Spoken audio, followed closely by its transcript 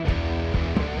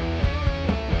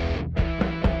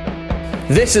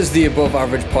This is the Above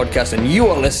Average Podcast, and you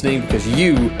are listening because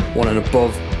you want an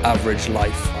above average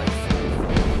life.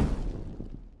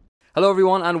 Hello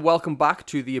everyone, and welcome back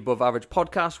to the Above Average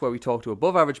Podcast, where we talk to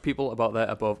above average people about their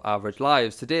above average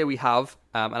lives. Today we have,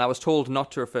 and I was told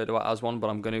not to refer to it as one, but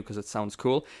I'm going to because it sounds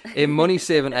cool, a money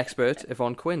saving expert,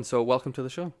 Yvonne Quinn. So welcome to the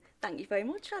show. Thank you very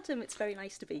much, Adam. It's very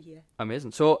nice to be here.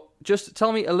 Amazing. So just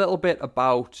tell me a little bit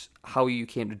about how you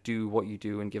came to do what you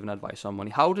do and giving advice on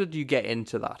money. How did you get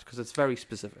into that? Because it's very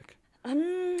specific.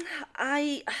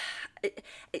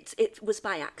 It was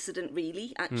by accident,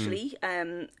 really, actually.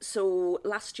 So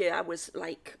last year I was,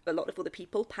 like a lot of other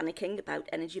people, panicking about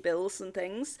energy bills and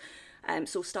things.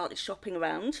 So started shopping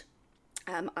around.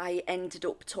 I ended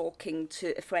up talking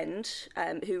to a friend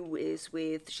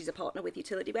she's a partner with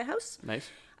Utility Warehouse. Nice.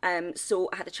 So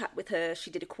I had a chat with her. She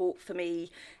did a quote for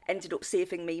me, ended up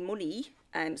saving me money.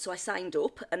 So I signed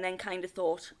up and then kind of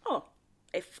thought,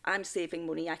 if I'm saving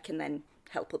money, I can then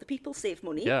help other people save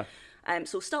money. Yeah.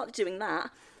 So started doing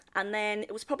that. And then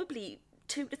it was probably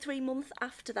 2 to 3 months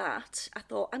after that, I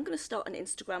thought, I'm going to start an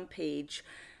Instagram page.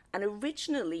 And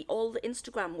originally, all the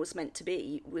Instagram was meant to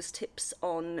be was tips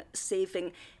on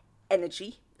saving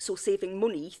energy. So saving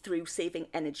money through saving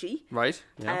energy. Right.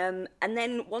 Yeah. And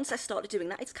then once I started doing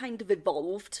that, it's kind of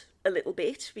evolved a little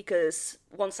bit, because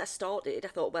once I started, I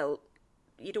thought, well,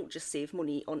 you don't just save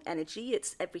money on energy,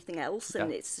 it's everything else.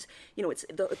 And it's, it's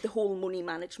the whole money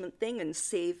management thing and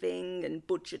saving and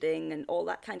budgeting and all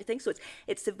that kind of thing. So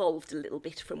it's evolved a little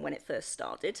bit from when it first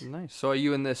started. Nice. So are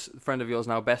you and this friend of yours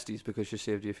now besties because she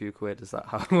saved you a few quid? Is that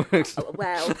how it works?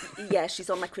 Well, yeah, she's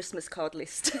on my Christmas card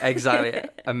list. Exactly.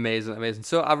 Amazing.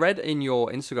 So I read in your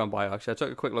Instagram bio, actually, I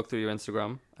took a quick look through your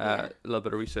Instagram, a little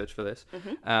bit of research for this.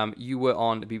 Mm-hmm. You were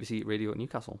on BBC Radio at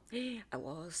Newcastle. I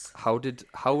was. How did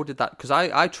that, because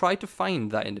I tried to find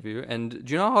that interview, and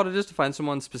do you know how hard it is to find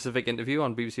someone's specific interview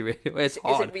on BBC Radio? It's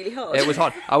hard. Is it really hard? It was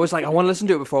hard. I was like, I want to listen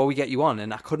to it before we get you on,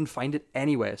 and I couldn't find it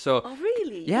anyway. So. Oh,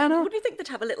 really? Yeah, no. Wouldn't you think they'd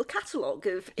have a little catalogue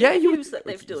of interviews that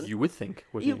they've done? You would think,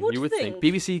 wouldn't you? You would think.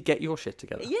 BBC, get your shit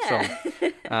together. Yeah.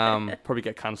 So, probably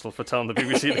get cancelled for telling the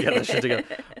BBC to get their shit together.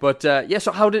 But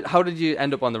so how did you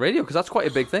end up on the radio? Because that's quite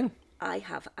a big thing. I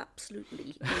have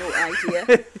absolutely no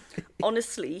idea.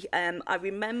 Honestly, I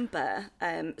remember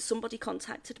somebody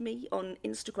contacted me on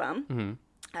Instagram,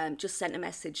 just sent a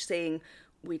message saying,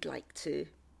 we'd like to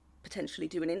potentially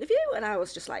do an interview. And I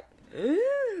was just like,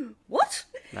 what?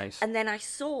 Nice. And then I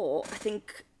saw, I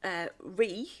think,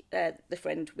 the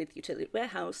friend with Utility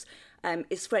Warehouse,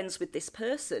 is friends with this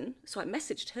person. So I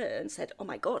messaged her and said, oh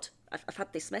my God, I've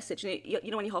had this message. And you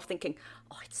know when you're half thinking,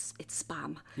 oh, it's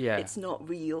spam. Yeah. It's not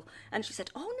real. And she said,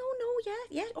 oh, no,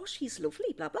 yeah. Oh, she's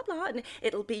lovely, blah, blah, blah. And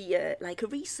it'll be like a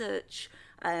research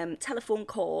telephone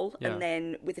call, and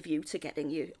then with a view to getting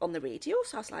you on the radio.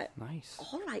 So I was like, nice.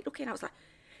 All right, okay. And I was like,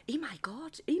 oh my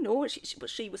God, but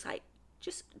she was like,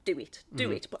 just do it.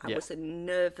 But I was a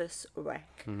nervous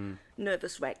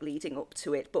wreck leading up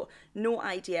to it. But no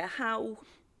idea how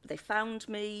they found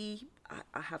me.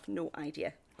 I have no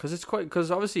idea.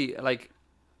 Because obviously, like,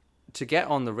 to get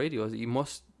on the radio, you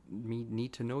must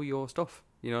need to know your stuff.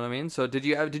 You know what I mean? So did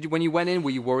you when you went in,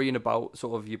 were you worrying about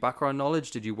sort of your background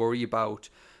knowledge? Did you worry about,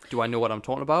 do I know what I'm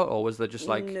talking about? Or was there just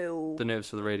like the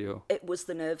nerves for the radio? It was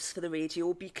the nerves for the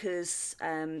radio, because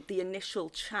the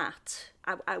initial chat,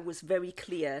 I was very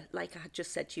clear, like I had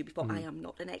just said to you before, I am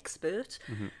not an expert.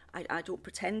 I don't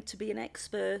pretend to be an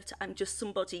expert. I'm just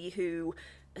somebody who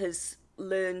has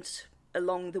learned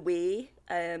along the way.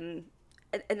 And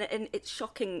it's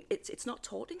shocking. It's not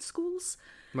taught in schools.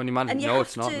 Money management, no,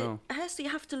 it's not, no. So you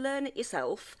have to learn it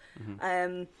yourself.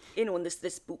 And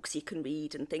there's books you can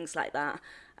read and things like that.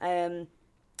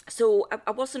 So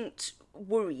I wasn't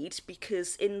worried,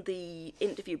 because in the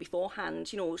interview beforehand,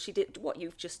 she did what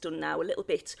you've just done now, a little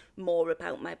bit more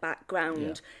about my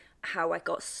background, how I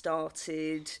got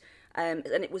started, and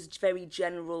it was very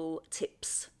general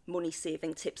tips, money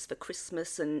saving tips for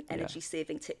Christmas and energy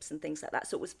saving tips and things like that.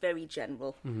 So it was very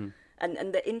general.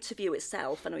 And the interview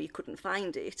itself, I know you couldn't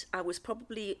find it, I was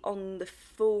probably on the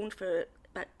phone for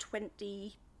about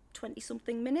 20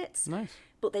 something minutes. Nice.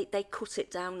 But they cut it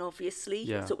down, obviously.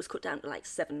 Yeah. So it was cut down to like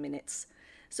 7 minets.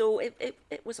 So it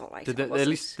was all right. At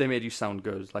least they made you sound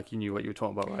good, like you knew what you were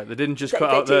talking about, right? They didn't just cut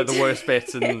out the worst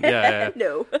bits and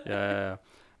No. Yeah.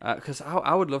 Because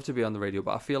I would love to be on the radio,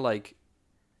 but I feel like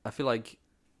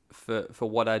for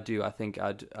what I do, I think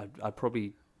I'd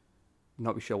probably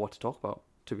not be sure what to talk about,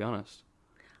 to be honest.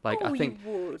 Like, I think,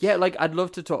 like, I'd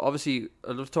love to talk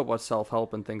about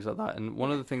self-help and things like that. And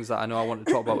one of the things that I know I wanted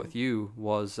to talk about with you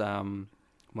was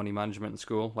money management in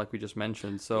school, like we just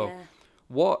mentioned. So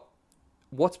what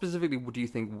specifically do you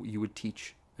think you would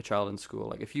teach a child in school?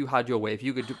 Like, if you had your way, if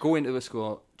you could go into a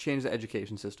school, change the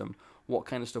education system, what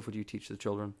kind of stuff would you teach the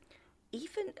children?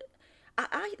 Even,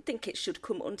 I think it should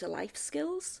come under life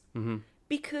skills,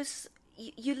 because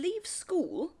you leave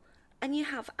school and you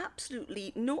have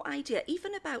absolutely no idea,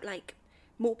 even about like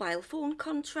mobile phone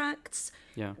contracts,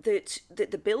 that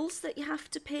the bills that you have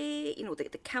to pay, you know, the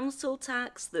council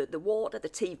tax, the water, the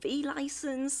TV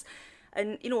license.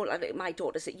 And, you know, like my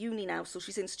daughter's at uni now, so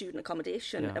she's in student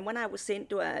accommodation. Yeah. And when I was saying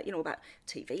to her, you know, about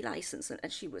TV license,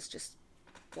 and she was just,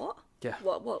 what? Yeah.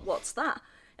 What's that?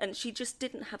 And she just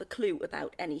didn't have a clue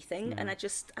about anything. And I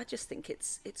just think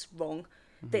it's wrong.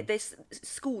 This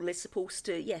school is supposed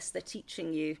to, yes, they're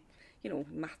teaching you, you know,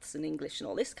 maths and English and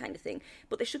all this kind of thing,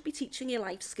 but they should be teaching you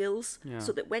life skills,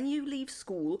 so that when you leave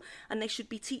school, and they should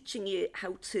be teaching you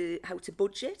how to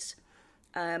budget,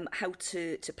 how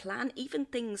to plan, even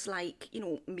things like, you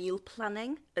know, meal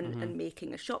planning and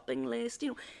making a shopping list, you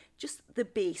know, just the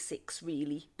basics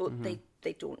really, but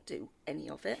they don't do any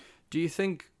of it. Do you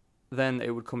think then it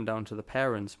would come down to the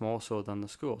parents more so than the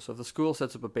school? So if the school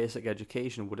sets up a basic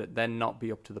education, would it then not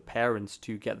be up to the parents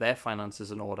to get their finances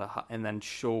in order and then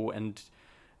show and,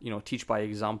 you know, teach by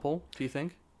example, do you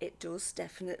think? It does,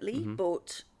 definitely,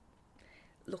 but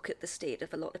look at the state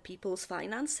of a lot of people's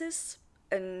finances,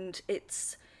 and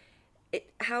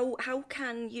how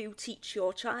can you teach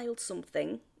your child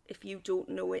something if you don't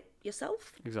know it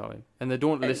yourself? Exactly. And they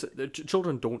don't listen. The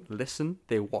children don't listen,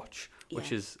 they watch,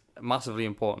 which is massively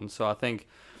important. So I think,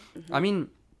 I mean,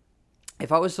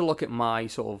 if I was to look at my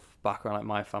sort of background, like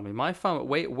my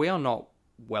family, we are not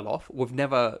well off. We've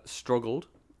never struggled.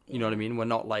 You know what I mean? We're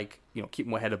not like, you know,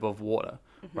 keeping our head above water,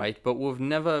 right? But we've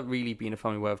never really been a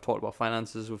family where we've talked about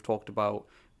finances. We've talked about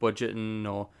budgeting,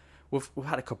 or we've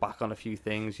had to cut back on a few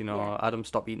things, you know. Adam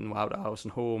stopped eating out of house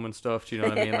and home and stuff, do you know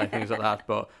what I mean? Like things like that.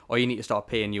 But, or you need to start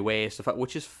paying your way, stuff like,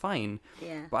 which is fine.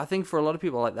 Yeah. But I think for a lot of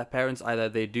people, like their parents, either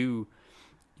they do,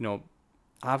 you know,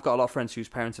 I've got a lot of friends whose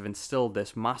parents have instilled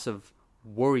this massive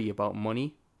worry about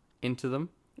money into them.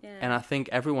 Yeah. And I think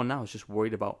everyone now is just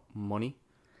worried about money.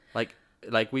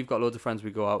 Like we've got loads of friends,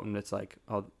 we go out and it's like,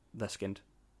 oh, they're skinned.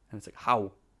 And it's like,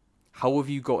 how? How have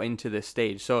you got into this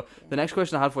stage? So the next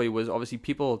question I had for you was, obviously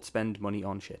people spend money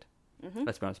on shit.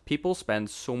 Let's be honest. People spend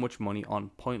so much money on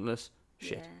pointless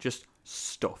shit. Just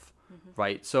stuff,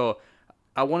 right? So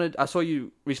I saw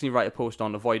you recently write a post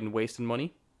on avoiding wasting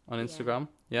money on Instagram.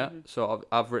 Yeah. So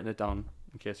I've written it down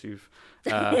in case you've...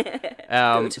 so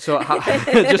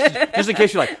just in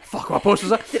case you're like, fuck, what post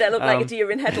was that? Did I look like a deer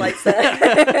in headlights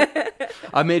there?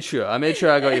 I made sure I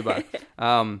got you back.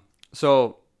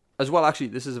 So... As well, actually,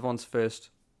 this is Yvonne's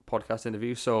first podcast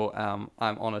interview, so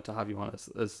I'm honoured to have you on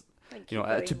as you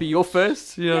know, to be your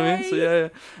first. You know what I mean?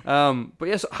 So yeah. But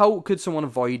yes, how could someone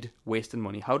avoid wasting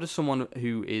money? How does someone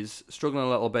who is struggling a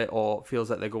little bit or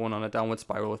feels like they're going on a downward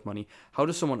spiral with money, how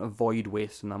does someone avoid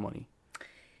wasting their money?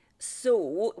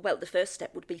 So, well, the first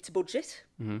step would be to budget.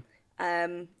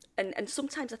 And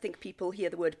sometimes I think people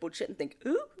hear the word budget and think,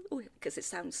 ooh, because it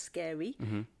sounds scary.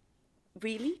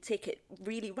 Really take it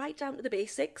really right down to the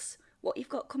basics, what you've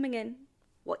got coming in,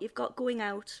 what you've got going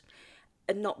out,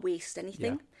 and not waste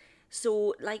anything.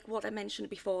 So like what I mentioned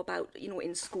before about, you know,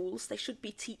 in schools, they should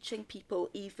be teaching people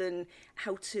even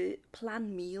how to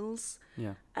plan meals.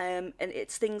 And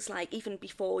it's things like, even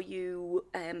before you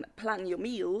plan your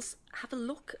meals, have a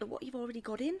look at what you've already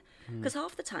got in, because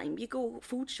half the time you go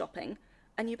food shopping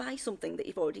and you buy something that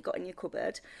you've already got in your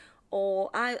cupboard. Or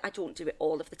I don't do it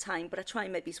all of the time, but I try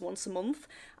maybe once a month.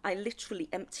 I literally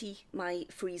empty my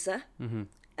freezer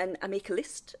and I make a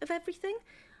list of everything.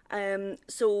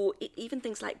 So even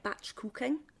things like batch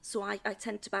cooking. So I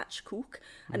tend to batch cook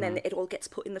and then it all gets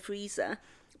put in the freezer.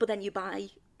 But then you buy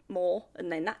more and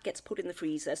then that gets put in the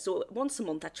freezer. So once a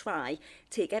month I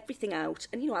take everything out,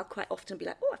 and, you know, I'll quite often be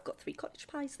like, oh, I've got 3 cottage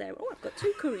pies there, oh, I've got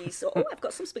 2 curries, or oh, I've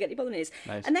got some spaghetti bolognese.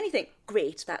 Nice. And then you think,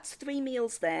 great, that's 3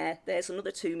 meals there's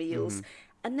another 2 meals.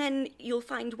 And then you'll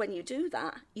find when you do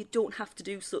that, you don't have to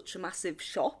do such a massive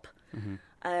shop.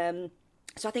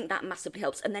 So I think that massively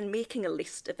helps. And then making a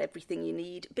list of everything you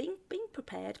need, being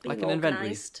prepared, being like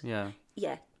organised. An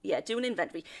inventory. Yeah, do an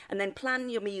inventory. And then plan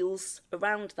your meals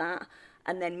around that,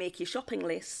 and then make your shopping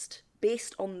list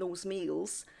based on those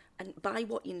meals and buy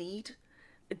what you need.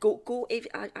 Go. If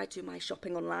I do my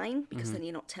shopping online, because then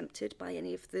you're not tempted by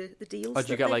any of the deals. Oh,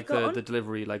 do you get like the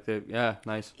delivery, like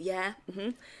nice. Yeah.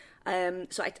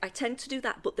 So I tend to do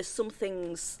that, but there's some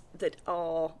things that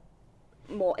are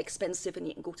more expensive, and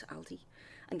you can go to Aldi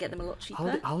and get them a lot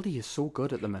cheaper. Aldi is so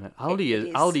good at the minute.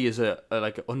 Aldi is a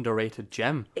like an underrated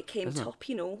gem. It came top,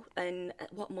 you know, and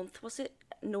what month was it?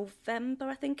 November,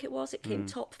 I think it was. It came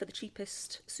top for the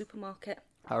cheapest supermarket.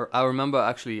 I remember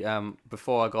actually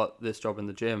before I got this job in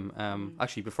the gym,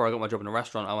 actually before I got my job in a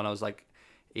restaurant, when I was like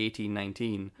 18,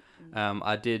 19,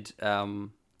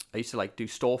 I used to like do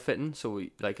store fitting, so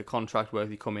like a contract where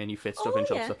you come in, you fit stuff in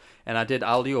shops. So, and I did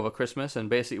Aldi over Christmas, and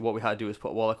basically what we had to do is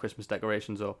put all the Christmas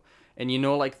decorations up. And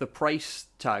like the price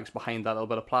tags behind that little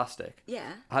bit of plastic.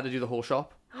 Yeah. I had to do the whole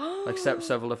shop. Like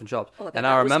several different shops. Oh, and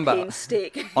I remember,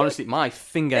 painstaking. honestly, my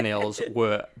fingernails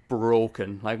were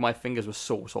broken. Like my fingers were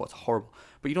so it's horrible.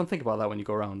 But you don't think about that when you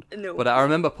go around. No. But I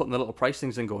remember putting the little price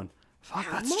things in going, fuck,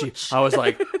 How that's cheap. much? I was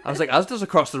like, Asda's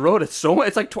across the road. It's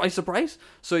like twice the price.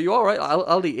 So you're all right.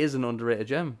 Aldi is an underrated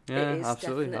gem. Yeah, It is,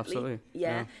 absolutely. definitely.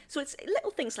 Yeah. So it's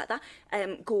little things like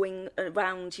that. Going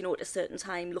around, at a certain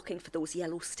time, looking for those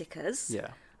yellow stickers.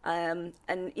 Yeah. And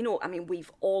I mean,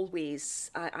 we've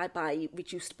always I buy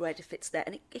reduced bread if it's there,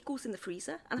 and it goes in the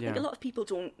freezer. And I think a lot of people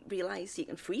don't realise you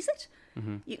can freeze it.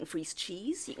 Mm-hmm. You can freeze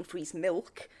cheese. You can freeze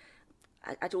milk.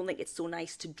 I don't think it's so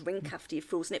nice to drink after you've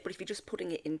frozen it, but if you're just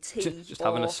putting it in tea, just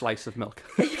having a slice of milk.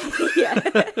 Yeah.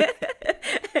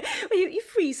 Well, you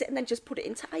freeze it and then just put it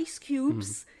into ice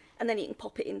cubes. And then you can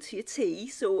pop it into your tea.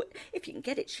 So if you can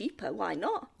get it cheaper, why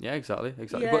not? Yeah, exactly.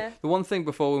 Yeah. But the one thing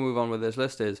before we move on with this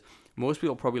list is most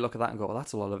people probably look at that and go, well,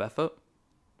 that's a lot of effort.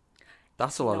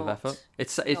 That's a lot of effort.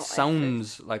 It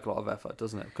sounds like a lot of effort,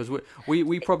 doesn't it? Because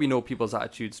we probably know people's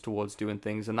attitudes towards doing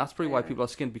things, and that's probably why people are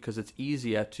skinned, because it's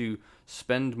easier to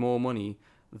spend more money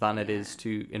than it is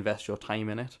to invest your time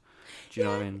in it. Do you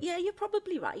know what I mean? Yeah, you're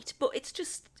probably right. But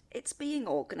it's being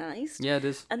organised. Yeah, it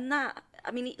is. And that, I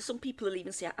mean, some people will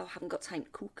even say, I haven't got time to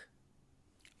cook.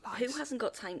 Nice. Who hasn't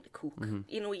got time to cook?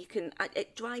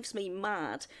 It drives me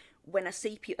mad when I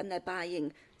see people and they're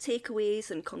buying takeaways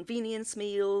and convenience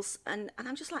meals, and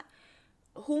I'm just like,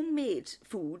 homemade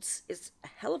foods is a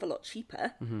hell of a lot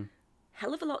cheaper,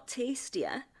 hell of a lot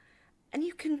tastier, and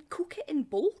you can cook it in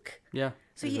bulk. Yeah.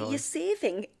 So exactly. you're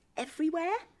saving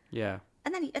everywhere. Yeah.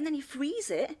 And then you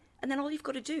freeze it, and then all you've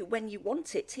got to do when you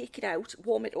want it, take it out,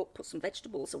 warm it up, put some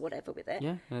vegetables or whatever with it.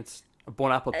 Yeah, and it's a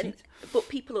bon appetit. But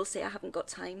people will say, I haven't got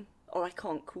time, or I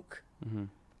can't cook. Mm-hmm.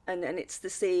 And it's the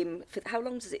same. How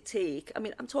long does it take? I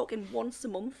mean, I'm talking once a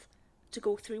month to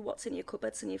go through what's in your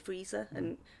cupboards and your freezer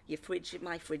and your fridge.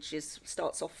 My fridge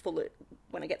starts off full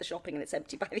when I get the shopping, and it's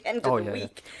empty by the end of the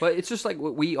week. Yeah. But it's just like,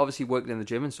 we obviously worked in the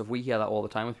gym and stuff. We hear that all the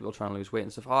time with people trying to lose weight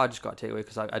and stuff. Oh, I just got to take away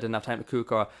because I didn't have time to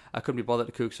cook, or I couldn't be bothered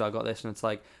to cook, so I got this. And it's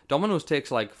like, Domino's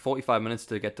takes like 45 minutes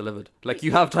to get delivered. Like,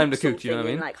 you have time to cook, do you know what I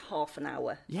mean? In like half an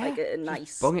hour. Yeah. Like a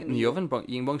nice bung it in the meal. oven.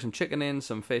 You can bung some chicken in,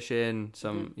 some fish in,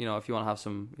 some, if you want to have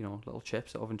some, little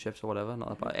chips, oven chips or whatever. Not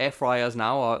that bad. Air fryers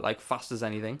now are like fast as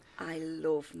anything. I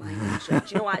love my oven.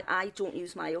 Do you know I don't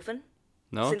use my oven?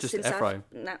 No, just air fry.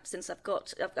 Since I've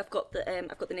got the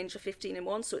Ninja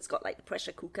 15-in-1, so it's got like the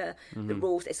pressure cooker, the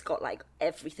roast, it's got like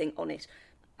everything on it.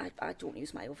 I don't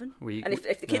use my oven. And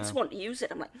if the kids want to use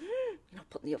it, I'm like, you're not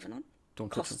putting the oven on. Don't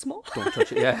costs more. Don't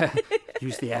touch it. Yeah,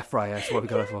 use the air fryer. That's what we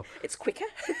got it for. It's quicker.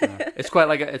 Yeah. It's quite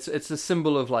like it's a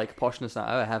symbol of like poshness now.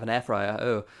 Oh, I have an air fryer.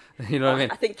 Oh, you know what I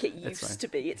mean? I think it used to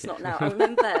be. It's not now. I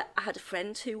remember I had a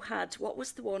friend who had, what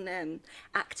was the one,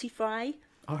 ActiFry.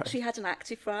 Right. She had an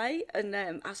ActiFry, and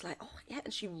I was like, oh yeah,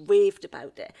 and she raved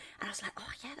about it, and I was like, oh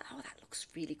yeah, that looks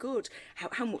really good.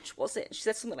 How much was it? And she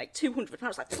said something like £200. I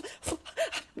was like, I'm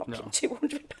not paying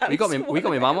 £200. We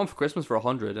got my mum one for Christmas for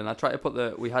 100, and I tried to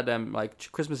put we had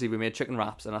like Christmas Eve we made chicken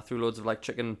wraps, and I threw loads of like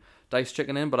diced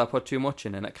chicken in, but I put too much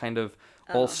in, and it kind of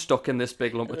all stuck in this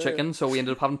big lump of chicken, so we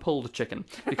ended up having pulled chicken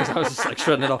because I was just like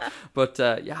shredding it off. But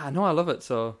yeah, no, I love it.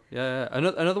 So yeah.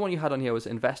 Another one you had on here was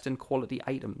invest in quality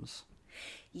items.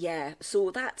 Yeah,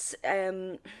 so that's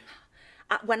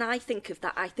when I think of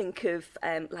that, I think of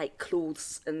like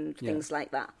clothes and things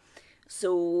like that.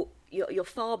 So you're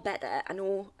far better. I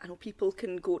know people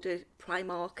can go to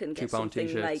Primark and get something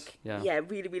t-shirts. like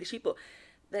really, really cheap, but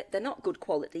they're not good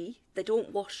quality. They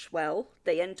don't wash well.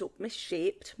 They end up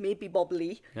misshaped, maybe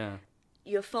bobbly. Yeah.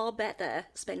 You're far better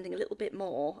spending a little bit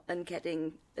more and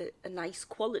getting a nice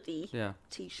quality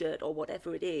t-shirt or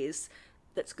whatever it is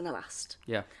that's going to last.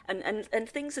 Yeah. And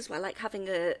things as well, like having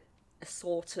a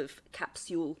sort of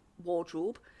capsule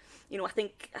wardrobe. I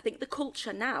think the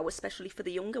culture now, especially for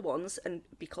the younger ones, and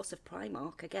because of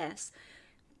Primark, I guess,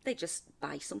 they just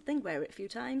buy something, wear it a few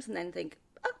times, and then think,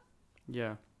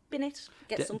 bin it,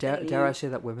 get something new. Dare I say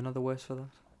that women are the worst for that?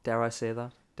 Dare I say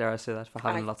that for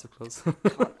having lots of clothes?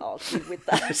 Can't argue with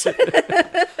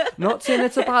that. Not saying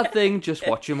it's a bad thing, just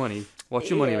watch your money. Watch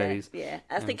your money, ladies. Yeah,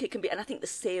 I think it can be, and I think the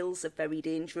sales are very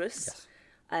dangerous.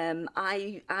 Yes.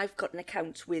 I've got an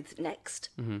account with Next,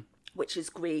 which is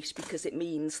great because it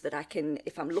means that I can,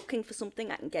 if I'm looking for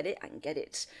something, I can get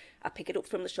it. I pick it up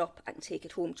from the shop, I can take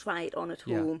it home, try it on at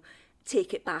home,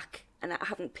 take it back, and I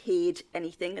haven't paid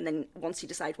anything. And then once you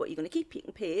decide what you're going to keep, you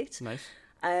can pay it. Nice.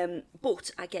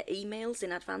 But I get emails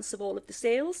in advance of all of the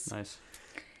sales. Nice.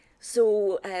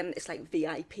 So it's like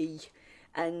VIP.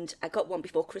 And I got one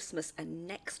before Christmas, and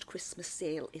next Christmas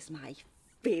sale is my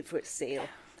favourite sale.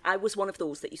 I was one of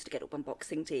those that used to get up on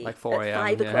Boxing Day like 4 at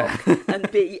a.m. 5 o'clock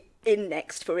and be in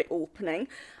next for it opening.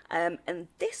 And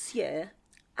this year,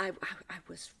 I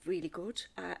was really good.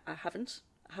 I haven't.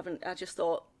 I just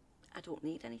thought, I don't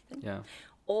need anything. Yeah.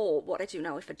 Or what I do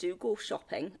now, if I do go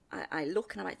shopping, I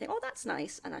look and I might think, oh, that's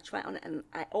nice. And I try it on it, and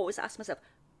I always ask myself,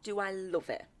 do I love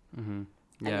it? Mm-hmm.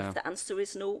 Yeah. And if the answer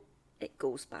is no, it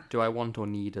goes back. Do I want or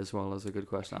need as well is a good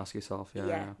question to ask yourself.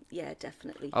 Yeah,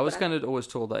 definitely. I was kind of always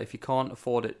told that if you can't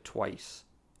afford it twice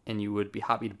and you would be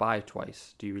happy to buy it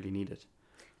twice, do you really need it?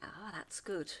 Ah, that's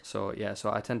good. So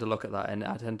I tend to look at that, and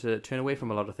I tend to turn away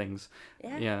from a lot of things.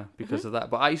 Yeah. Because of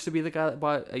that. But I used to be the guy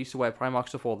I used to wear Primark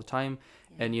stuff all the time,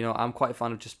 and I'm quite a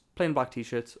fan of just plain black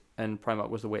t-shirts, and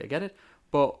Primark was the way to get it.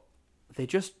 But they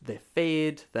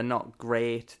fade, they're not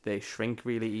great, they shrink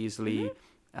really easily.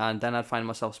 And then I'd find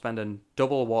myself spending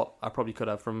double what I probably could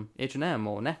have from H&M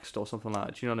or Next or something like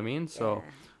that. Do you know what I mean? So,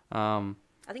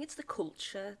 I think it's the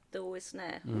culture, though, isn't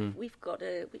it? We've got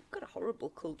a horrible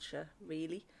culture,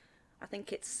 really. I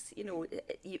think it's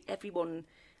everyone,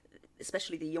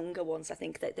 especially the younger ones. I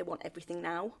think that they want everything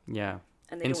now. Yeah.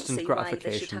 And they Instant don't see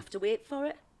gratification. why they should have to wait for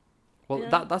it. Well,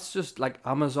 that's just like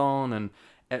Amazon and.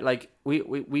 Like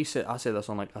I say this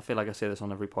on I feel like I say this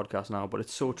on every podcast now, but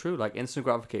it's so true. Like instant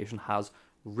gratification has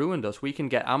ruined us. We can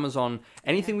get Amazon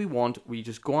anything we want. We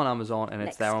just go on Amazon and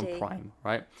it's there on Prime,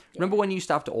 right? Remember when you used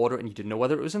to have to order it and you didn't know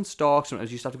whether it was in stock?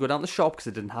 Sometimes you used to have to go down to the shop because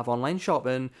it didn't have online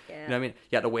shopping. You know what I mean?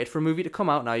 You had to wait for a movie to come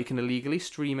out. Now you can illegally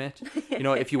stream it.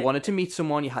 If you wanted to meet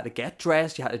someone, you had to get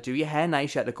dressed. You had to do your hair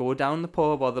nice. You had to go down the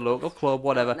pub or the local club,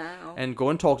 whatever, and go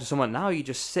and talk to someone. Now you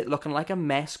just sit looking like a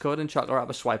mess covered in chocolate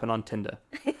wrapper swiping on Tinder.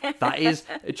 That is,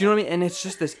 do you know what I mean? And it's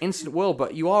just this instant world.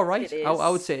 But you are right. I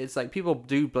would say it's like people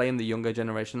do blame the younger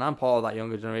generation. I'm part of that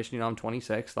younger generation. I'm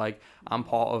 26. Like I'm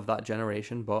part of that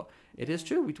generation. But it is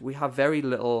true. We have very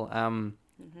little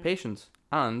patience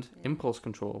and impulse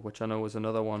control, which I know is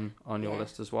another one on your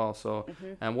list as well. So,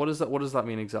 what does that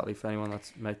mean exactly for anyone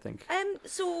that might think?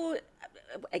 So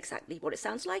exactly what it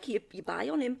sounds like. You buy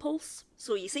on impulse.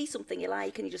 So you see something you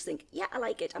like and you just think, yeah, I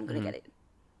like it. I'm going to get it.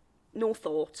 No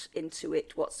thought into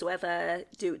it whatsoever.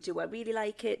 Do I really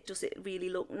like it? Does it really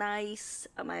look nice?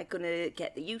 Am I going to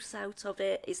get the use out of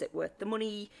it? Is it worth the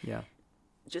money? Yeah.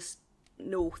 Just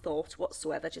no thought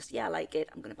whatsoever. Just, yeah, I like it.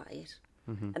 I'm going to buy it.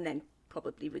 And then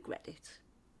probably regret it.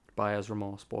 Buyer's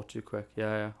remorse, bought too quick.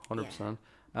 Yeah, 100%.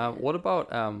 What about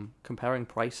comparing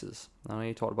prices? I know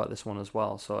you talked about this one as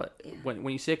well. So when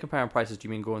you say comparing prices, do you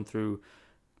mean going through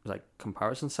like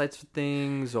comparison sites for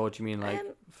things, or do you mean like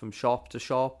from shop to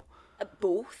shop?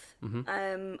 Both.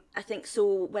 I think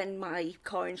so. When my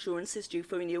car insurance is due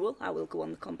for renewal, I will go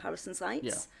on the comparison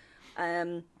sites.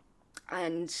 And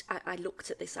I looked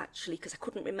at this actually because I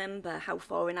couldn't remember how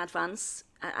far in advance.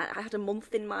 I had a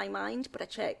month in my mind, but I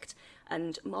checked,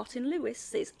 and Martin Lewis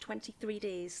says 23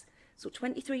 days. So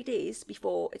 23 days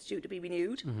before it's due to be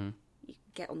renewed. You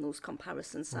get on those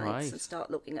comparison sites and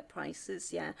start looking at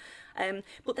prices,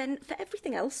 but then for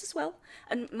everything else as well.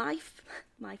 And my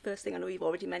first thing, I know you've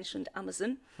already mentioned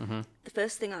Amazon. The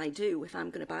first thing I do if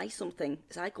I'm going to buy something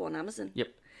is I go on Amazon. Yep.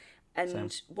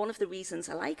 And one of the reasons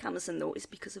I like Amazon though is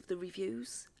because of the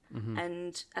reviews,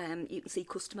 and you can see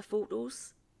customer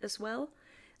photos as well.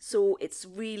 So it's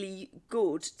really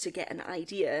good to get an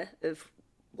idea of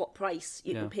what price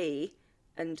you can pay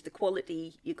and the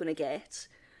quality you're going to get.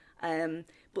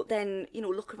 But then,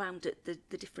 look around at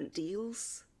the different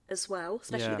deals as well,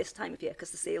 especially this time of year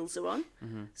because the sales are on.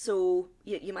 So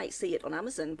you might see it on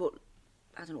Amazon, but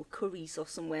I don't know, Curry's or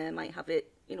somewhere might have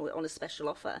it, on a special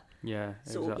offer. Yeah,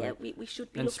 so exactly. we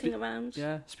should be looking around.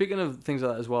 Yeah, speaking of things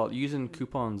like that as well, using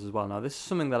coupons as well. Now, this is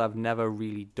something that I've never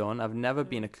really done. I've never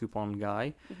been a coupon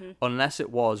guy, unless it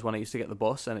was when I used to get the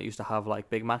bus and it used to have like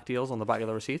Big Mac deals on the back of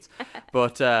the receipts.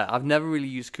 But I've never really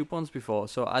used coupons before,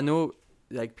 so I know.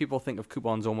 Like people think of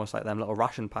coupons almost like them little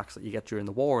ration packs that you get during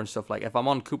the war and stuff. Like if I'm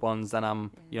on coupons, then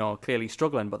I'm clearly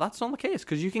struggling. But that's not the case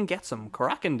because you can get some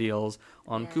cracking deals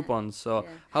on coupons. So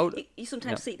how you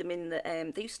sometimes see them in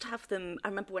the they used to have them. I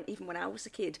remember when I was a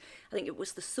kid, I think it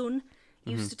was the Sun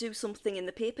used to do something in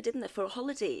the paper, didn't they, for a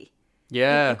holiday?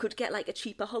 Yeah, you could get like a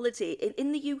cheaper holiday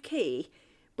in the UK,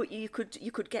 but you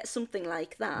could get something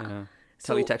like that. Yeah.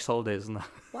 teletext holidays and that.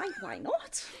 Why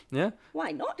not? Yeah.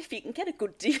 Why not? If you can get a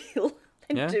good deal,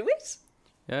 then Yeah. do it.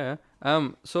 Yeah.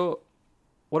 So,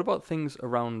 what about things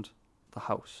around the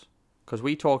house? Because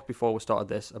we talked before we started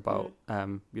this about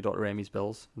your daughter Amy's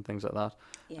bills and things like that.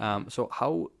 Yeah. So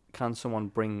how can someone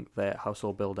bring their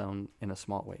household bill down in a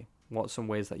smart way? What are some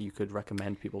ways that you could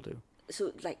recommend people do?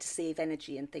 So, like to save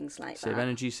energy and things like that. Save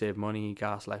energy, save money,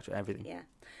 gas, electric, everything. Yeah.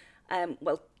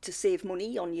 Well, to save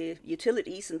money on your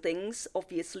utilities and things,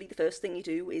 obviously the first thing you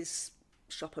do is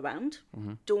shop around.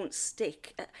 Mm-hmm. Don't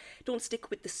stick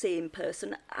with the same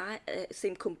person,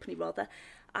 same company rather.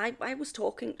 I was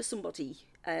talking to somebody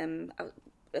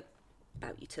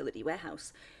about Utility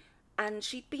Warehouse, and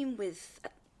she'd been with,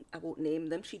 I won't name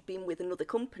them, she'd been with another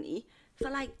company for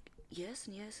like years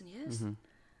and years and years. Mm-hmm.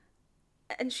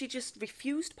 And she just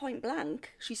refused point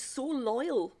blank. She's so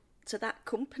loyal to that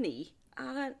company.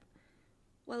 I went,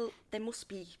 well, they must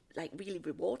be like really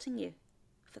rewarding you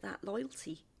for that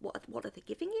loyalty. What are they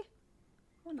giving you?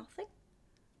 Well, nothing.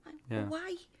 Yeah. Well,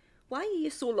 why are you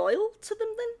so loyal to them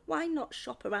then? Why not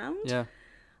shop around? Yeah.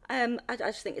 I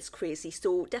just think it's crazy.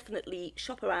 So definitely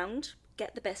shop around,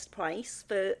 get the best price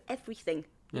for everything.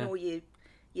 Yeah. You know,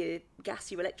 your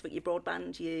gas, your electric, your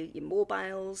broadband, your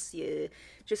mobiles, your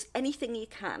just anything you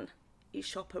can. You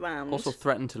shop around. Also,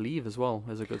 threaten to leave as well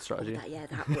is a good strategy.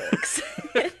 That works.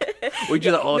 We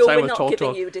do that all the time we're with not Talk giving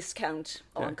Talk. you a discount.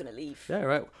 Oh, Yeah. I'm going to leave. Yeah,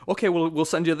 right. Okay, we'll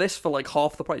send you this for like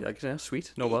half the price. Like, yeah,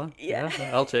 sweet, no bother. Yeah.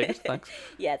 I'll take it. Thanks.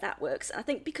 Yeah, that works. And I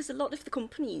think because a lot of the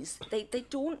companies, they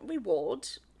don't reward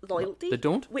loyalty. They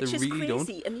don't. Which They is really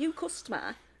crazy. don't. A new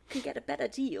customer can get a better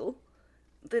deal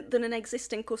than an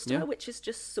existing customer, Yeah. which is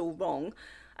just so wrong.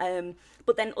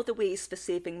 But then other ways for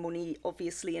saving money,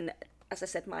 obviously, and as I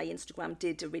said, my Instagram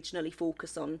did originally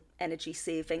focus on energy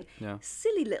saving. Yeah.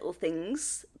 Silly little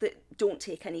things that don't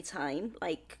take any time,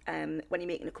 like when you're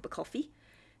making a cup of coffee,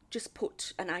 just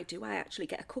put, and I actually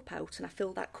get a cup out and I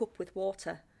fill that cup with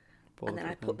water. And then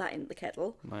I put that in the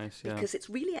kettle. Nice, yeah. Because it's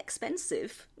really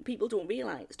expensive. People don't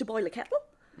realise to boil a kettle.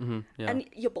 Mm-hmm, yeah. And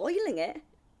you're boiling it,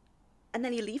 and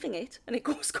then you're leaving it, and it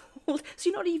goes cold. So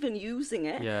you're not even using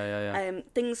it. Yeah.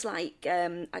 Things like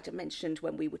I mentioned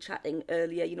when we were chatting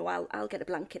earlier. You know, I'll get a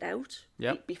blanket out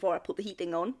before I put the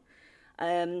heating on.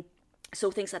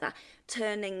 So things like that.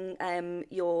 Turning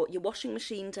your washing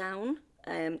machine down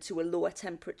to a lower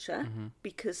temperature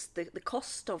because the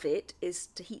cost of it is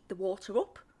to heat the water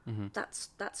up. Mm-hmm.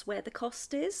 That's where the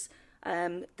cost is.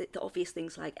 The obvious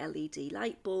things like LED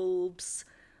light bulbs.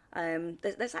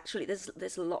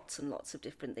 There's lots and lots of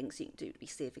different things you can do to be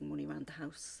saving money around the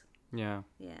house. Yeah.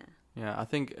 Yeah. Yeah, I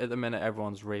think at the minute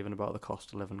everyone's raving about the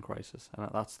cost of living crisis, and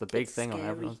that's the big thing scary. on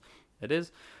everyone's. It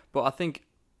is, but I think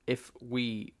if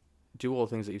we do all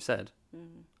the things that you've said,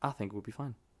 I think we'll be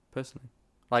fine. Personally,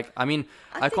 like, I mean,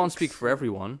 I can't speak for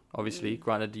everyone. Obviously,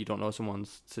 granted, you don't know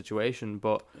someone's situation,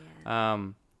 but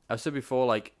I've said before,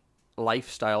 like,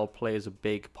 lifestyle plays a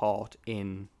big part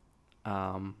in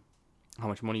how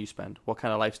much money you spend, what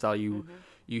kind of lifestyle you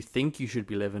think you should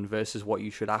be living versus what you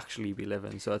should actually be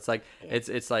living. So it's like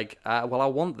it's like well, I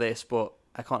want this, but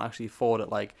I can't actually afford it.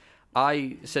 Like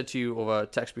I said to you over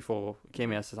text before we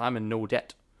came here, I said I'm in no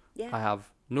debt. Yeah. I have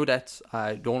no debts.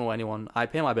 I don't owe anyone. I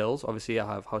pay my bills. Obviously,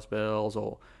 I have house bills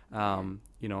or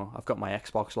you know, I've got my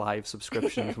Xbox Live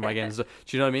subscription for my games. Do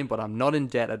you know what I mean? But I'm not in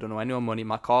debt. I don't owe anyone money.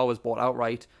 My car was bought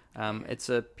outright. It's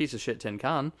a piece of shit tin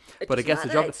can, but it gets the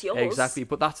job. It's yours. Exactly.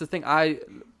 But that's the thing.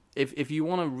 If you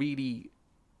want to really,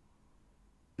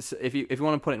 if you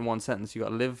want to put it in one sentence, you got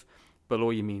to live below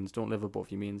your means. Don't live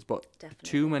above your means. But Definitely.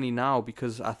 too many now,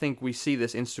 because I think we see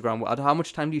this Instagram. How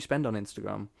much time do you spend on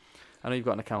Instagram? I know you've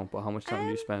got an account, but how much time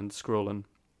do you spend scrolling?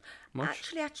 Much?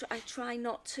 Actually, I try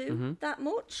not to that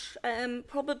much.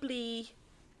 Probably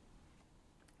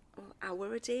an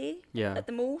hour a day at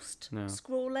the most,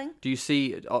 scrolling. Do you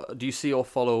see or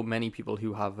follow many people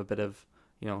who have a bit of,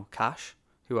 you know, cash,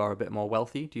 who are a bit more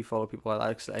wealthy? Do you follow people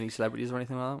like that, any celebrities or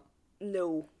anything like that?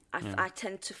 No. I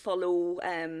tend to follow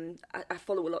I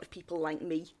follow a lot of people like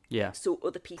me. Yeah. So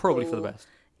other people, probably for the best.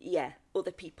 Yeah,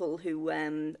 other people who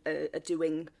are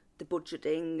doing the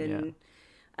budgeting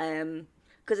and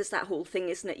because it's that whole thing,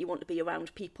 isn't it? You want to be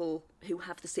around people who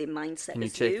have the same mindset and you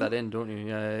as take that in, don't you?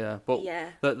 Yeah.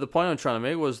 But the point I'm trying to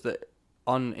make was that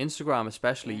on Instagram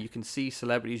especially, you can see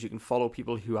celebrities, you can follow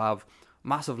people who have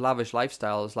massive lavish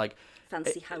lifestyles, like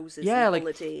fancy houses, yeah, and like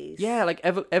holidays. yeah, like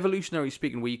evolutionary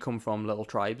speaking, we come from little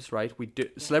tribes, right?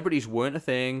 Celebrities weren't a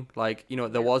thing. Like, you know,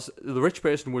 there was the rich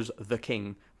person was the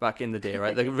king back in the day,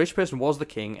 right? The rich person was the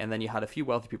king, and then you had a few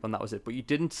wealthy people, and that was it. But you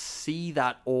didn't see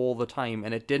that all the time,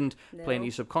 and it didn't play into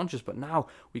your subconscious. But now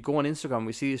we go on Instagram,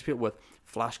 we see these people with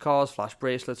flash cars, flash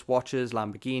bracelets, watches,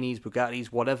 Lamborghinis, Bugattis,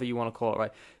 whatever you want to call it,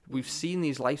 right? We've seen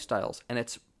these lifestyles, and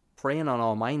it's preying on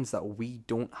our minds that we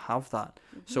don't have that.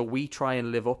 So we try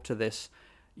and live up to this,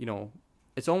 you know.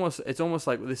 It's almost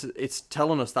like it's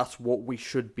telling us that's what we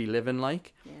should be living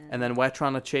like, and then we're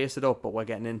trying to chase it up, but we're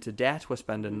getting into debt. We're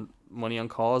spending money on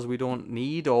cars we don't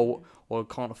need or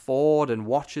can't afford, and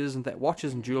watches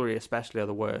and jewelry especially are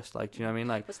the worst. Like, do you know what I mean?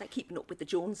 Like, it's like keeping up with the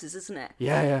Joneses, isn't it?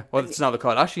 Yeah. Well, it's now the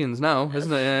Kardashians now,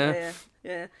 isn't it?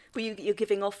 Yeah. But you're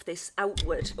giving off this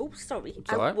outward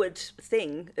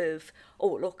thing of,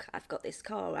 oh, look, I've got this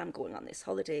car, I'm going on this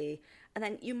holiday, and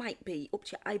then you might be up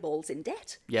to your eyeballs in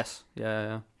debt. Yes.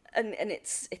 Yeah. And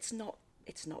it's not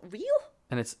real.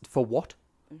 And it's for what?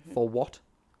 For what?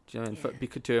 Do you know what I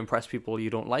mean? To impress people you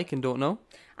don't like and don't know?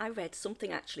 I read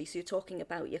something actually, so you're talking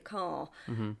about your car.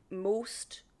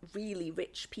 Most really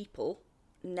rich people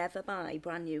never buy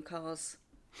brand new cars.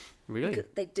 Really?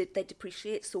 Because they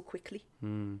depreciate so quickly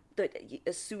that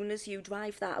as soon as you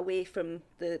drive that away from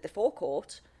the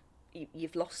forecourt,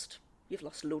 you've lost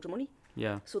a load of money.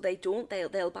 Yeah. So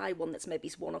they'll buy one that's maybe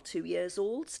 1 or 2 years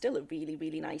old, still a really,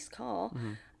 really nice car.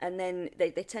 And then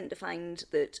they tend to find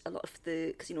that a lot of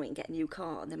because you can get a new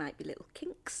car and there might be little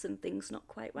kinks and things not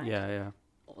quite right. Yeah.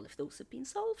 All of those have been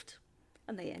solved,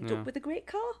 and they end up with a great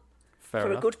car. Fair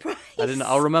for enough. A good price.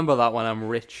 I'll remember that when I'm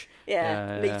rich. Me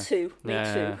too.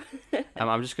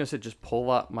 I'm just going to say, just pull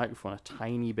that microphone a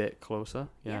tiny bit closer.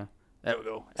 Yeah. There we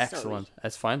go. Excellent. Sorry.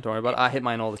 It's fine. Don't worry about it. I hit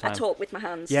mine all the time. I talk with my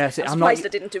hands. Yeah, see, I'm surprised I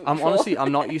didn't do it before. Honestly,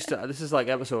 I'm not used to. This is like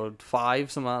episode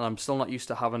 5, something like that, and I'm still not used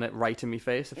to having it right in my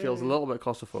face. It feels a little bit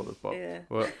claustrophobic,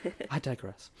 but I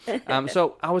digress.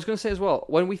 So I was going to say as well,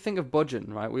 when we think of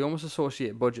budgeting, right, we almost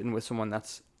associate budgeting with someone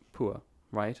that's poor,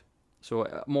 right?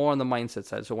 So more on the mindset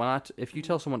side. So if you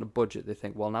tell someone to budget, they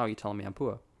think, well, now you're telling me I'm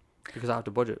poor because I have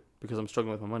to budget because I'm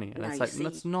struggling with my money, and it's like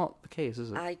that's not the case,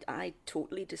 is it? I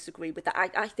totally disagree with that.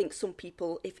 I think some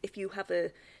people, if you have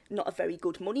not a very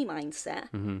good money mindset,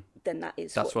 then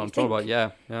that's what I'm talking about.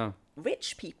 Yeah.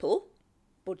 Rich people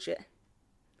budget.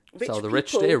 So the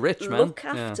rich stay rich, man. Look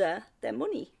after their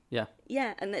money. Yeah,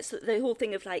 and that's the whole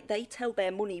thing of like they tell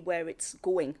their money where it's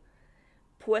going.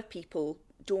 Poor people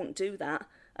don't do that,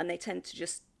 and they tend to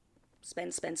just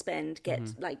spend,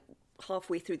 get like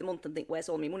halfway through the month and think, where's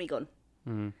all my money gone?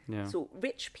 So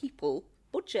rich people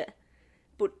budget,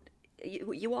 but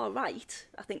you are right.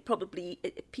 I think probably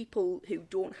people who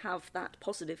don't have that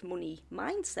positive money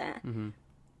mindset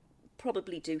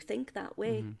probably do think that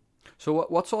way. So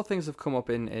what sort of things have come up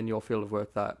in your field of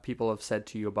work that people have said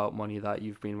to you about money that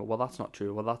you've been, well, that's not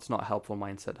true, well, that's not a helpful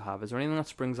mindset to have? Is there anything that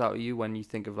springs out at you when you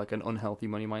think of like an unhealthy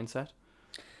money mindset?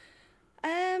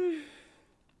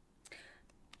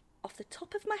 Off the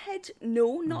top of my head,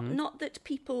 no, not that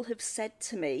people have said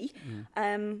to me,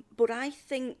 but I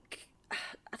think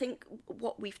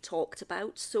what we've talked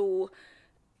about, so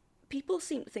people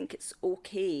seem to think it's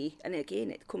okay, and again,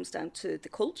 it comes down to the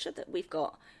culture that we've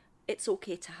got. It's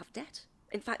okay to have debt.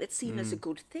 In fact, it's seen as a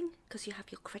good thing because you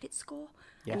have your credit score,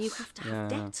 and you have to have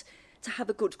debt to have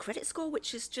a good credit score,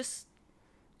 which is just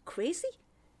crazy.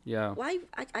 Yeah. Why?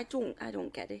 I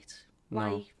don't get it.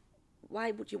 Why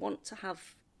would you want to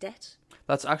have debt?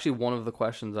 That's actually one of the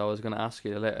questions I was going to ask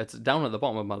you. It's down at the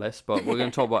bottom of my list, but we're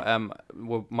going to talk about.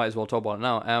 We might as well talk about it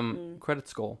now. Credit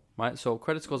score, right? So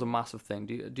credit score is a massive thing.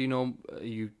 Do you know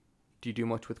do you do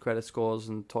much with credit scores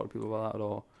and talk to people about that at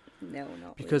all? No,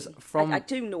 not because really. I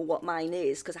do know what mine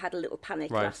is because I had a little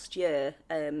panic last year.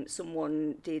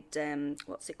 Someone did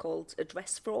what's it called?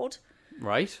 Address fraud.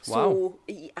 Right. Wow. So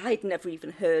I'd never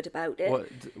even heard about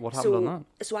it. What happened on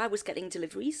that? So I was getting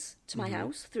deliveries to my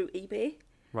house through eBay.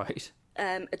 Right.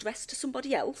 Addressed to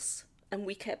somebody else, and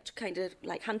we kept kind of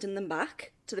like handing them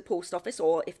back to the post office,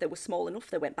 or if they were small enough,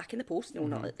 they went back in the post. No,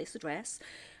 not at this address.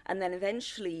 And then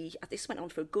eventually, this went on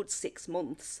for a good 6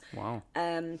 months. Wow.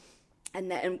 And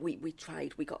then we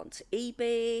tried. We got onto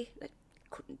eBay.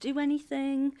 Couldn't do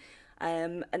anything.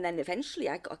 And then eventually,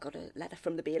 I got a letter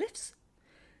from the bailiffs.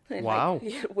 Wow.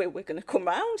 Like, we're going to come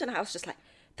round, and I was just like,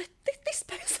 this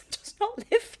person does not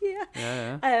live here.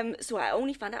 Yeah. So I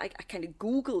only found out. I kind of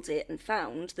Googled it and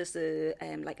found there's a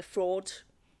fraud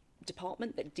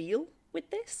department that deal with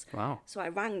this. Wow. So I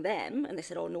rang them, and they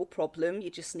said, "Oh, no problem. You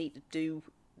just need to do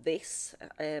this."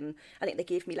 I think they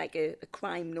gave me like a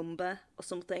crime number or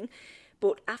something.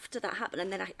 But after that happened,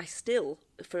 and then I still,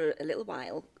 for a little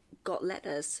while, got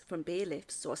letters from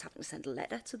bailiffs, so I was having to send a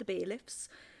letter to the bailiffs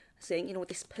saying, you know,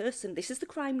 this person, this is the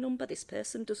crime number, this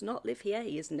person does not live here,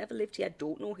 he has never lived here,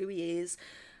 don't know who he is.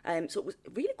 So it was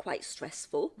really quite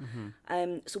stressful.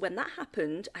 So when that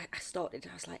happened, I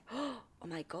was like, oh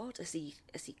my God, has he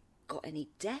got any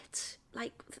debt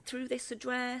like through this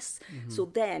address? So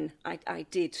then I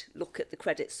did look at the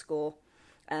credit score.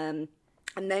 And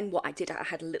then what I did, I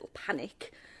had a little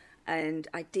panic. And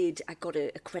I got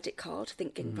a credit card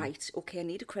thinking, right, okay, I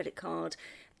need a credit card.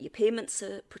 Your payments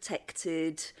are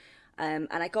protected. And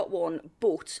I got one,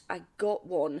 but I got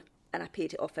one and I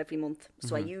paid it off every month.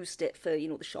 So I used it for, you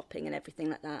know, the shopping and everything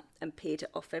like that and paid it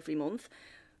off every month.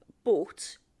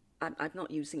 But I'm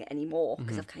not using it anymore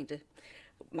because I've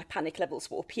my panic levels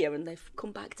were up here and they've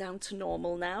come back down to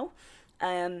normal now.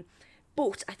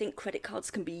 But I think credit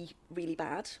cards can be really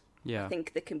bad. Yeah. I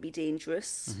think they can be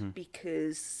dangerous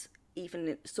because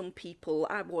even some people,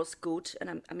 I was good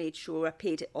and I made sure I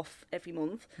paid it off every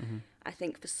month. I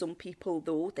think for some people,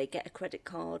 though, they get a credit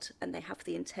card and they have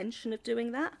the intention of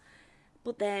doing that.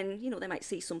 But then, you know, they might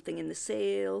see something in the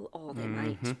sale or they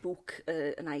might book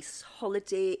a nice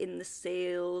holiday in the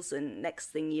sales and next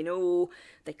thing you know,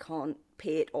 they can't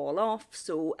pay it all off.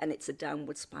 So, and it's a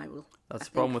downward spiral. That's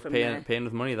the problem with paying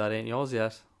with money that ain't yours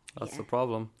yet. That's the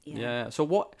problem. Yeah. So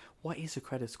what is a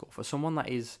credit score for someone that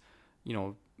is, you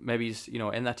know, maybe is, you know,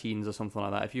 in their teens or something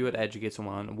like that? If you were to educate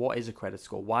someone, what is a credit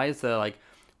score? Why is there like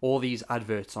all these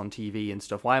adverts on TV and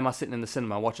stuff? Why am I sitting in the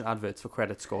cinema watching adverts for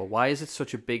credit score? Why is it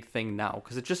such a big thing now?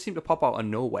 Because it just seemed to pop out of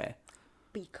nowhere.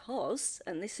 Because,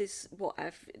 and this is what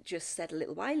I've just said a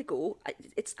little while ago,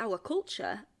 it's our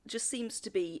culture just seems to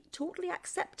be totally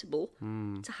acceptable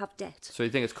to have debt. So you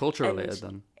think it's culture related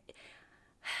then?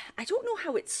 I don't know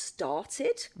how it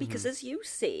started because as you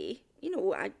say, you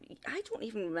know, I don't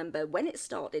even remember when it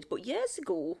started, but years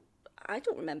ago, I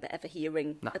don't remember ever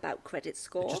hearing about credit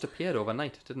score. It just appeared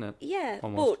overnight, didn't it? Yeah,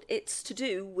 almost. But it's to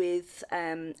do with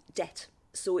debt.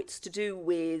 So it's to do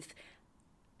with,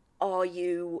 are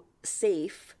you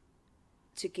safe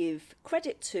to give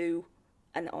credit to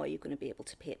and are you going to be able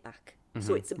to pay it back?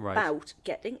 So it's about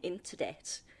getting into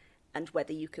debt and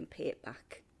whether you can pay it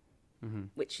back,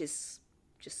 which is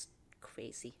just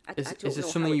crazy. Is it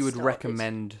something you would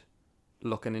recommend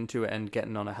looking into it and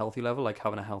getting on a healthy level, like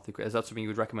having a healthy credit? Is that something you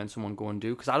would recommend someone go and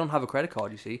do? Because I don't have a credit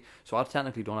card, you see, so I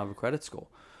technically don't have a credit score.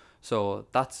 So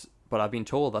but I've been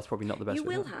told that's probably not the best. You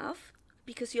will have,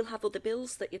 because you'll have other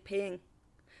bills that you're paying.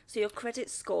 So your credit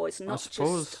score is not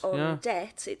just on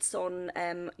debt, it's on,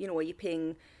 you know, are you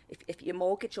paying, if your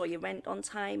mortgage or your rent on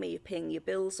time, are you paying your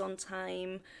bills on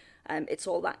time? It's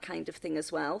all that kind of thing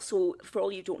as well. So for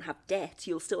all you don't have debt,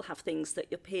 you'll still have things that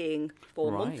you're paying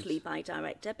for monthly by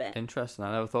direct debit. Interesting.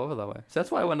 I never thought of it that way. So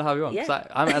that's why I wanted to have you on. Yeah.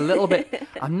 I'm a little bit,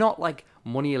 I'm not like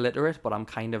money illiterate, but I'm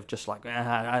kind of just like,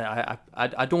 I'm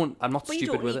not stupid with it. You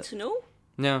don't need to know.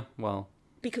 Yeah, well.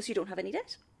 Because you don't have any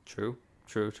debt. True.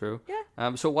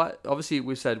 Yeah. So obviously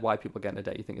we said why people get into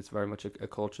debt. You think it's very much a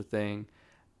culture thing.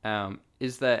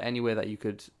 Is there any way that you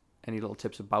could, any little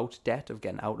tips about debt, of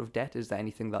getting out of debt? Is there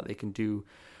anything that they can do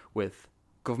with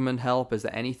government help? Is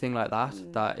there anything like that?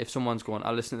 That if someone's going,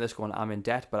 I listen to this going, I'm in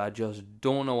debt, but I just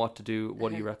don't know what to do,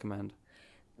 what do you recommend?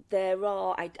 There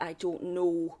are, I don't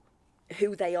know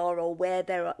who they are or where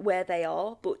they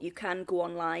are, but you can go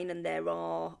online and there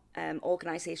are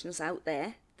organisations out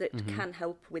there that can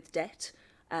help with debt.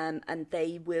 And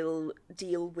they will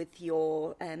deal with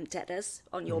your debtors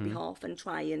on your behalf and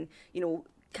try and, you know,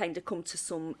 kind of come to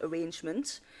some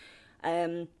arrangement.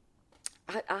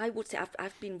 I would say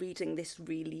I've been reading this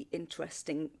really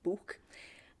interesting book,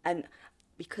 and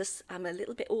because I'm a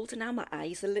little bit older now, my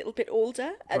eyes are a little bit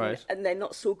older, and they're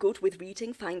not so good with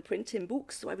reading fine print in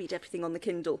books, so I read everything on the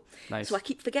Kindle. Nice. So I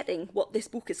keep forgetting what this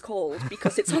book is called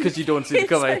because it's because you don't see the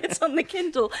cover. It's on the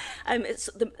Kindle. It's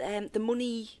the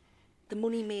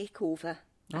Money Makeover,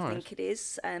 I think it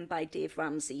is, by Dave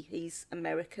Ramsey. He's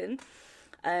American.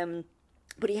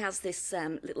 But he has this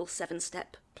little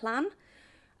 7-step plan.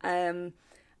 And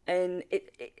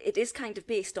it is kind of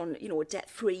based on, you know, a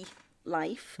debt-free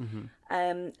life.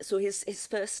 So his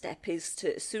first step is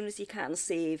to, as soon as you can,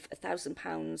 save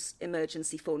 £1,000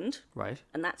 emergency fund. Right.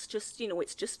 And that's just, you know,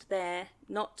 it's just there,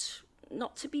 not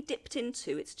to be dipped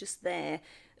into. It's just there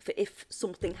for if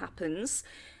something happens.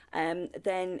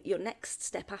 Then your next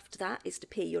step after that is to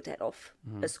pay your debt off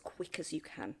as quick as you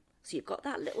can. So you've got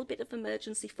that little bit of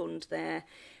emergency fund there.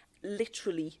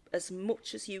 Literally, as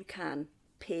much as you can,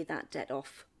 pay that debt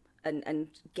off and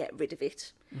get rid of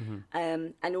it.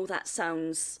 I know that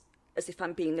sounds as if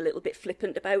I'm being a little bit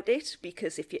flippant about it,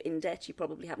 because if you're in debt, you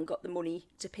probably haven't got the money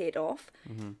to pay it off.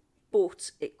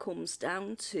 But it comes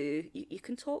down to, you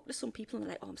can talk to some people and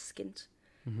they're like, oh, I'm skint.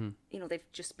 You know,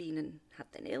 they've just been and had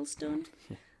their nails done.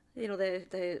 You know,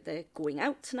 they're going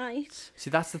out tonight. See,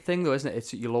 that's the thing, though, isn't it?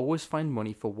 It's you'll always find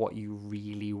money for what you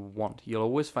really want. You'll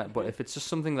always find, but if it's just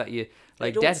something that you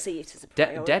like, don't see it as a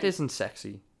priority. Debt isn't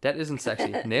sexy. Debt isn't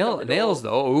sexy. Nails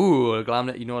though, ooh,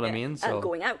 glam. You know what I mean? So, and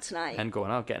going out tonight. And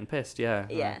going out, getting pissed. Yeah.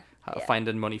 Yeah.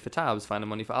 Finding money for tabs, finding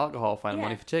money for alcohol, finding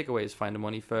money for takeaways, finding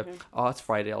money for oh, it's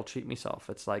Friday, I'll treat myself.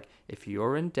 It's like if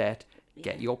you're in debt,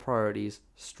 get your priorities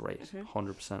straight.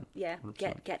 100%. Yeah.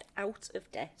 100%. Get out of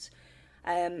debt.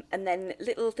 And then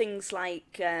little things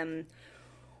like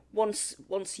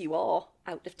once you are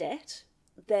out of debt,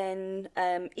 then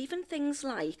even things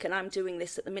like, and I'm doing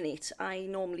this at the minute, I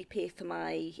normally pay for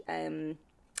my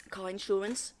car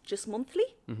insurance just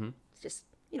monthly. It's just,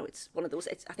 you know, it's one of those,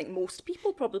 I think most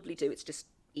people probably do. It's just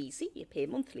easy, you pay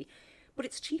monthly. But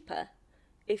it's cheaper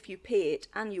if you pay it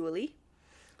annually.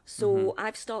 So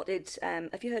I've started,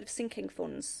 have you heard of sinking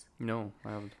funds? No,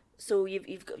 I haven't. So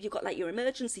you've got like your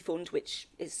emergency fund, which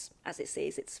is, as it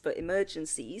says, it's for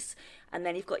emergencies, and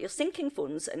then you've got your sinking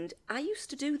funds. And I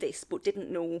used to do this, but didn't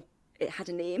know it had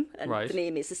a name, and the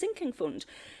name is the sinking fund.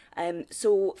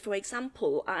 So, for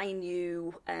example, I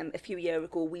knew a few years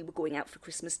ago we were going out for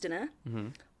Christmas dinner.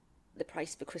 The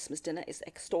price for Christmas dinner is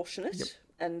extortionate,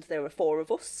 and there are 4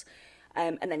 of us.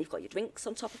 And then you've got your drinks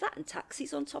on top of that, and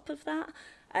taxis on top of that.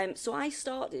 So I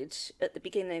started at the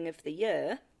beginning of the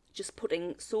year just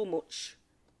putting so much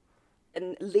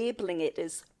and labelling it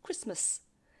as Christmas.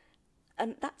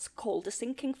 And that's called a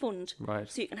sinking fund.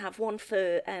 Right. So you can have one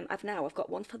for, I've got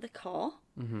one for the car,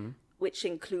 which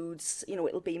includes, you know,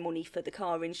 it'll be money for the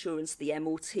car insurance, the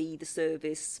MOT, the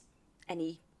service,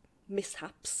 any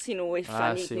mishaps, you know, if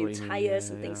I need new tyres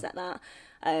and things like that.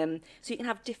 So you can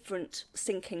have different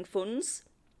sinking funds.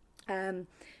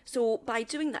 So by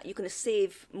doing that, you're going to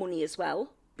save money as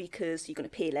well, because you're going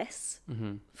to pay less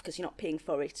because you're not paying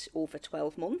for it over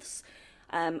 12 months.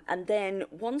 And then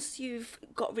once you've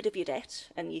got rid of your debt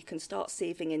and you can start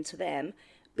saving into them,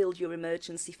 build your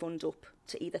emergency fund up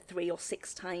to either 3 or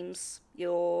 6 times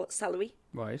your salary.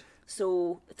 Right.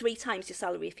 So 3 times your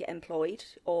salary if you're employed,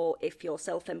 or if you're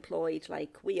self-employed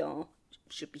like we are,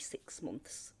 should be 6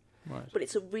 months. Right. But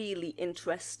it's a really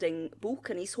interesting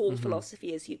book, and his whole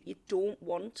philosophy is you don't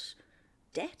want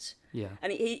debt. Yeah.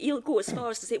 And he'll go as far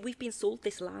as to say, we've been sold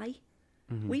this lie.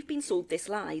 We've been sold this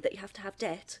lie that you have to have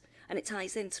debt, and it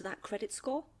ties into that credit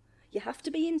score. You have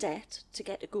to be in debt to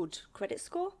get a good credit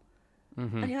score.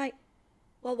 And you're like,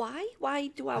 well, why? Why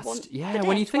do I want the debt?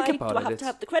 When you think why about do I have to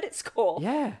have the credit score?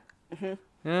 Yeah.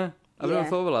 Yeah. I've never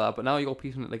thought about that, but now you're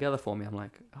piecing it together for me. I'm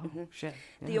like, oh, shit.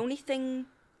 Yeah. The only thing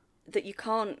that you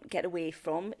can't get away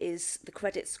from is the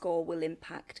credit score will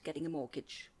impact getting a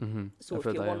mortgage. So if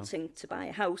you're wanting to buy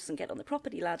a house and get on the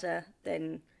property ladder,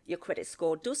 then your credit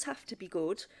score does have to be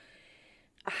good.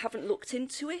 I haven't looked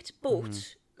into it,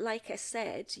 but like I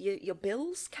said, your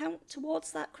bills count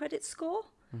towards that credit score.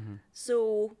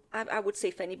 So I would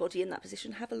say for anybody in that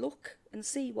position, have a look and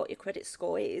see what your credit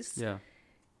score is. Yeah.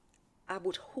 I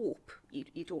would hope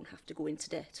you don't have to go into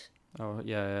debt. Oh,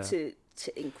 yeah.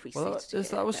 To increase well, it.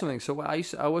 That was something. So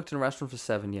I worked in a restaurant for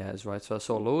 7 years, right? So I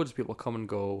saw loads of people come and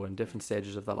go in different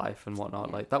stages of their life and whatnot.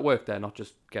 Yeah. Like that worked there, not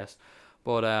just guests.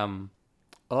 But a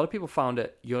lot of people found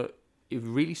you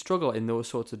really struggle in those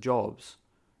sorts of jobs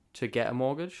to get a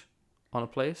mortgage on a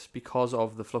place because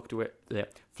of the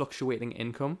fluctuating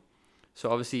income. So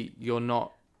obviously you're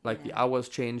not like the hours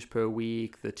change per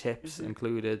week, the tips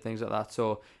included, things like that.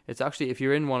 So it's actually, if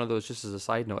you're in one of those, just as a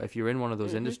side note, if you're in one of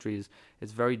those industries,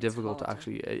 it's very difficult to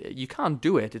actually, you can't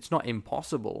do it. It's not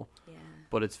impossible,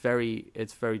 but it's very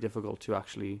difficult to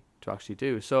actually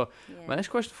do. So my next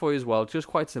question for you as well, just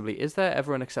quite simply, is there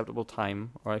ever an acceptable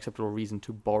time or acceptable reason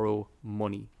to borrow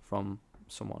money from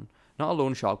someone? Not a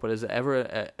loan shark, but is there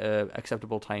ever a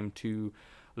acceptable time to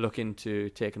look into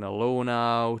taking a loan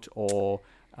out or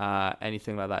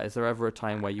anything like that? Is there ever a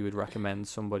time where you would recommend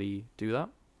somebody do that?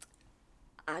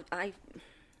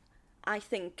 I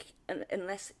think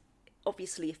unless,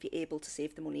 obviously, if you're able to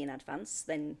save the money in advance,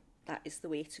 then that is the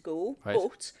way to go. Right.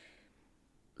 But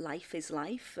life is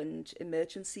life, and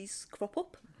emergencies crop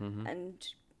up, and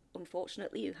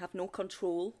unfortunately, you have no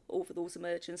control over those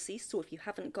emergencies. So if you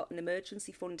haven't got an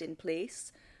emergency fund in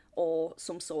place or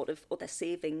some sort of other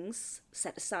savings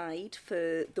set aside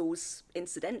for those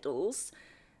incidentals,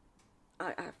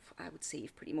 I would say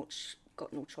you've pretty much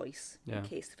got no choice in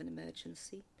case of an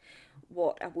emergency.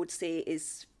 What I would say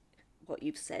is what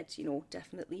you've said,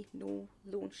 definitely no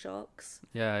loan sharks.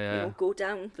 Yeah. Go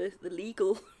down the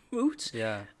legal route.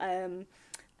 Yeah.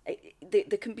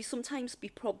 there can be sometimes be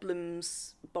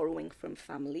problems borrowing from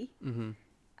family. Mm-hmm.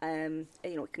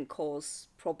 It can cause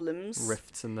problems.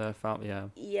 Rifts in the family, yeah.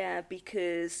 Yeah,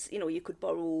 because, you could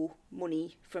borrow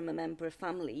money from a member of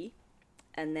family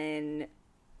and then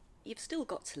you've still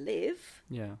got to live.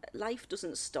 Yeah. Life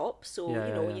doesn't stop. So,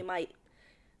 you might,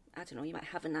 I don't know, you might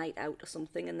have a night out or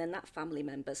something and then that family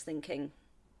member's thinking,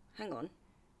 hang on,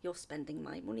 you're spending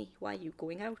my money. Why are you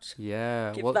going out?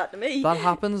 Yeah. Give that to me. That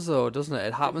happens though, doesn't it?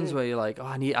 It happens where you're like,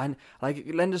 oh,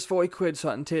 lend us 40 quid so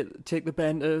I can take the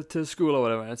Ben to school or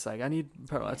whatever. And it's like, I need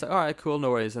petrol. It's like, all right, cool, no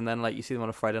worries. And then like you see them on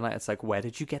a Friday night, it's like, where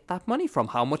did you get that money from?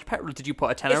 How much petrol did you put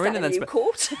a tenner in? And then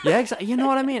court? Yeah, exactly. You know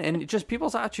what I mean? And just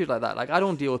people's attitude like that. Like I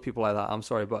don't deal with people like that. I'm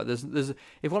sorry, but there's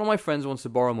if one of my friends wants to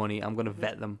borrow money, I'm gonna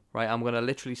vet them, right? I'm gonna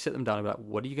literally sit them down and be like,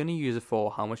 what are you gonna use it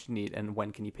for? How much do you need? And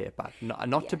when can you pay it back?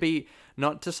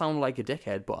 Not to sound like a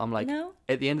dickhead, but I'm like, no.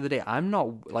 At the end of the day, I'm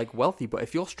not like wealthy, but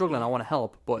if you're struggling, I want to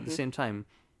help. But at the same time,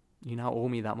 you now owe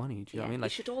me that money. Do you know what I mean?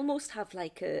 Like, you should almost have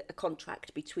like a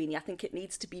contract between you. I think it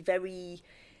needs to be very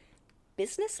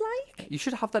business-like. You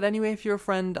should have that anyway if you're a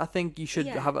friend. I think you should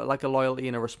have like a loyalty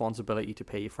and a responsibility to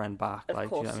pay your friend back. Of like,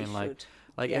 course, do you know what I mean? should.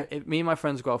 Like if me and my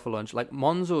friends go out for lunch, like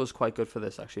Monzo is quite good for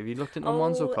this actually. Have you looked into a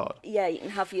Monzo card? Yeah, you can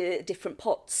have your different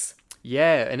pots.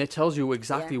 Yeah, and it tells you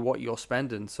exactly what you're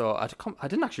spending. So I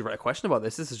didn't actually write a question about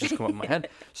this. This has just come up in my head.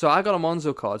 So I got a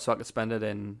Monzo card so I could spend it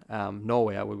in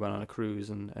Norway. We went on a cruise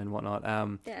and whatnot.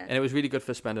 And it was really good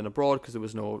for spending abroad because there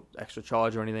was no extra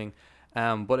charge or anything.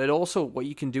 But it also, what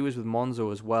you can do is with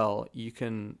Monzo as well, you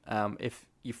can, if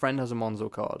your friend has a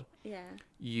Monzo card,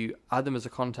 you add them as a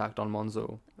contact on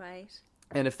Monzo. Right.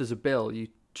 And if there's a bill, you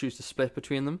choose to split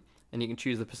between them. And you can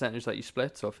choose the percentage that you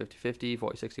split, so 50-50,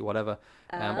 40-60, whatever.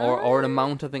 Or an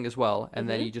amount, I think, as well. And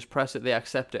then you just press it, they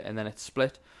accept it, and then it's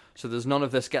split. So there's none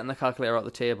of this getting the calculator out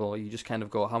the table. You just kind of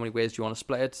go, how many ways do you want to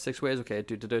split it? 6 ways? Okay,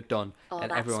 done. Oh,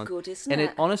 and that's good, isn't it? And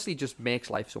it honestly just makes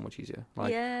life so much easier.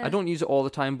 Like, I don't use it all the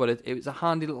time, but it's a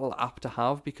handy little app to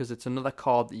have because it's another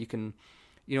card that you can,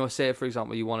 say, for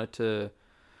example, you wanted to,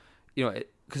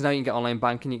 because now you can get online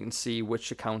banking, you can see which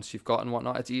accounts you've got and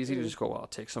whatnot. It's easy to just go, well, I'll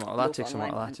take some out of that, take some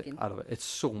out of that, out of it. It's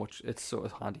so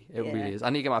handy. It really is.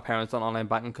 I need to get my parents on online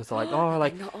banking because they're like, oh,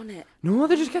 like, I'm not on it. No,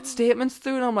 they just get statements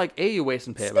through, and I'm like, hey, you're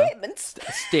wasting paper.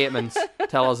 Statements.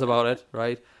 Tell us about it,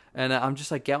 right? And I'm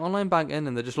just like, get online banking,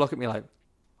 and they just look at me like,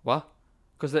 what?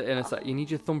 Because it's like, you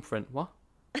need your thumbprint. What?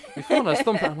 Your phone has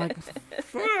thumbprint. I'm like,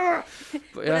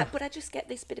 but I just get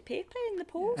this bit of paper in the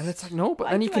post. And it's like, no, but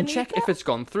then you can check if it's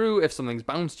gone through, if something's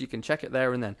bounced, you can check it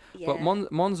there and then. Yeah. But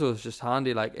Monzo is just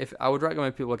handy. Like, if I would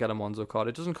recommend people get a Monzo card.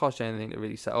 It doesn't cost you anything to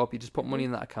really set up. You just put money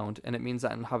in that account, and it means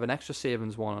that I can have an extra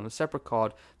savings one on a separate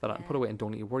card that I can put away and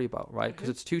don't need to worry about, right? Because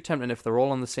it's too tempting if they're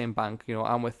all on the same bank.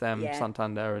 I'm with them,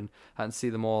 Santander, and I can see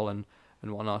them all and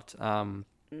whatnot.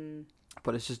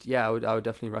 But it's just, I would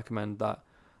definitely recommend that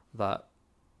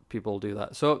people do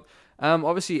that. So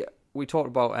obviously we talked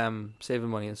about saving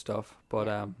money and stuff, but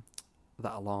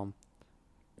that alarm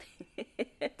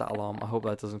I hope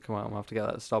that doesn't come out. I'm gonna have to get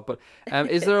that to stop. But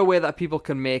is there a way that people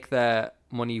can make their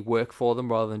money work for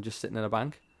them rather than just sitting in a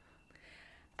bank?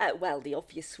 Well, the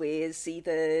obvious way is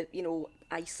either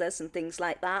ISAs and things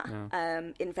like that.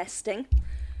 Investing.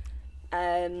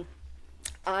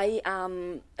 I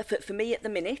am, for me at the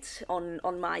minute,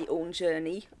 on my own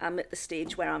journey, I'm at the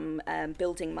stage where I'm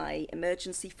building my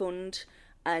emergency fund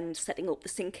and setting up the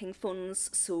sinking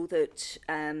funds so that,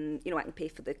 I can pay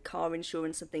for the car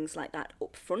insurance and things like that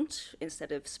up front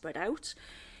instead of spread out.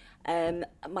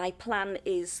 My plan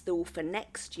is, though, for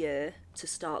next year to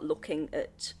start looking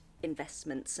at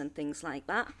investments and things like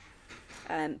that,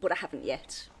 but I haven't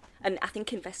yet. And I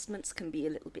think investments can be a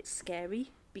little bit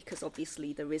scary, because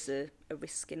obviously there is a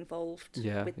risk involved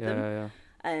with them.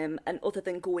 And other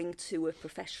than going to a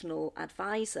professional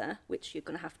advisor, which you're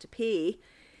going to have to pay,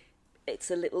 it's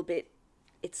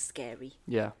scary.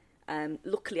 Yeah.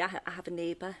 Luckily, I have a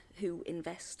neighbour who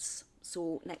invests,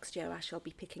 so next year I shall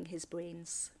be picking his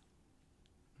brains.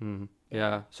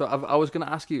 Yeah. So I was going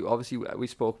to ask you, obviously we were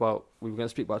going to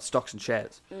speak about stocks and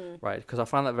shares, right? Because I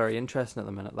find that very interesting at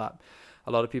the minute, that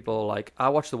a lot of people, like, I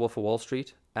watched The Wolf of Wall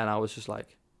Street, and I was just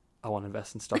like, I want to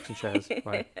invest in stocks and shares,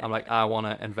 right? I'm like, I want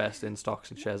to invest in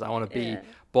stocks and shares. I want to be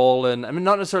balling. I mean,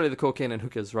 not necessarily the cocaine and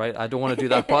hookers, right? I don't want to do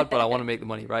that part, but I want to make the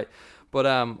money, right? But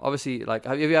obviously, like,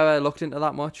 have you ever looked into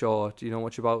that much, or do you know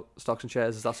much about stocks and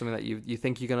shares? Is that something that you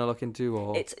think you're going to look into,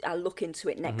 or? I'll look into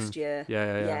it next year.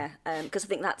 Yeah. Because I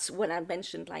think that's when I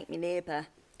mentioned, like, my neighbour.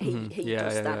 He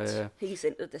does that. Yeah. He's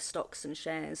into the stocks and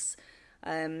shares.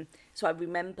 So I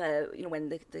remember, when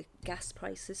the gas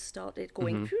prices started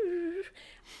going,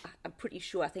 I'm pretty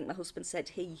sure, I think my husband said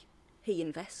he he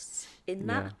invests in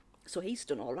that. So he's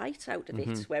done all right out of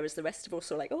it, whereas the rest of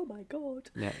us are like, oh my God.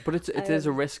 Yeah, but it is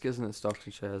a risk, isn't it, stocks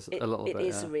and shares? A little bit. It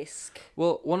is a risk.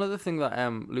 Well, one other thing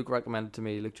that Luke recommended to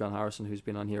me, Luke John Harrison, who's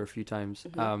been on here a few times,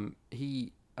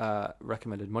 he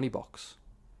recommended Moneybox.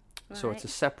 Right. So it's a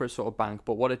separate sort of bank,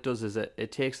 but what it does is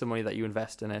it takes the money that you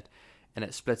invest in it, and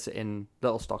it splits it in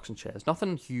little stocks and shares.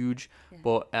 Nothing huge,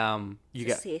 but you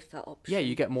get a safer option. Yeah,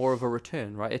 you get more of a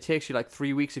return, right? It takes you like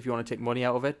 3 weeks if you want to take money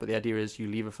out of it, but the idea is you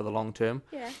leave it for the long term.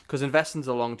 Yeah. Because investing's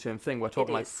a long term thing. We're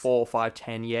talking like 4, 5,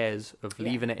 10 years of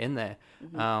leaving it in there.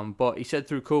 But he said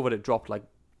through COVID it dropped like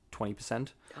 20%.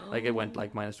 Like it went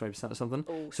like minus 20% or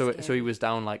something. So he was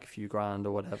down like a few grand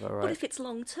or whatever, right? But if it's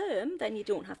long term, then you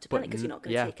don't have to panic because you're not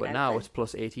going to take it out. Yeah, but now it's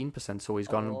plus 18%, so he's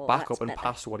gone back up and better.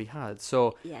 past what he had.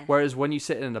 So whereas when you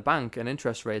sit in a bank and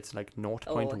interest rates like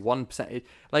 0.1%,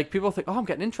 like people think, oh, I'm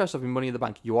getting interest off my money in the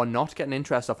bank. You are not getting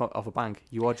interest off a bank.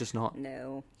 You are just not.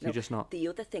 No. You're just not. The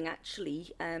other thing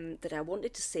actually that I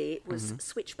wanted to say was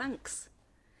switch banks.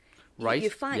 Right. You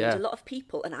find a lot of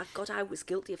people, and I was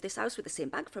guilty of this. I was with the same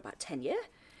bank for about 10 years.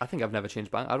 I think I've never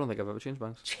changed bank. I don't think I've ever changed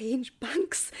banks. Changed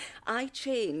banks? I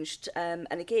changed, and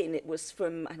again, it was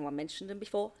from, I know I mentioned him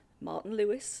before, Martin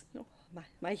Lewis,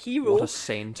 my hero. What a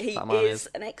saint that man is.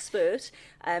 An expert.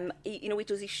 He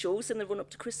does his shows in the run up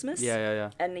to Christmas.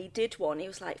 Yeah. And he did one. He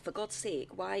was like, for God's sake,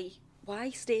 why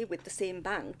stay with the same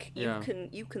bank?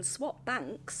 You can swap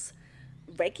banks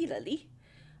regularly.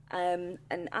 And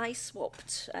I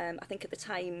swapped, I think at the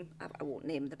time, I won't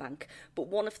name the bank, but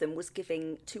one of them was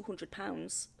giving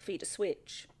 £200 for you to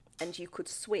switch, and you could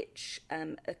switch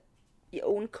your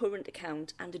own current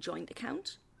account and a joint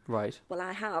account. Right. Well,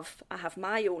 I have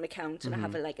my own account and I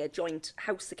have a joint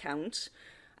house account.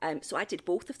 So I did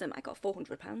both of them. I got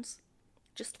 £400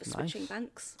 just for switching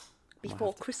banks.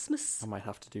 Before Christmas. I might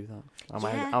have to do that.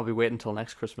 I'll be waiting until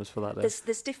next Christmas for that day.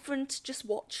 There's different, just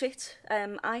watch it.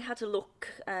 I had a look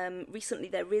recently,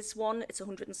 there is one, it's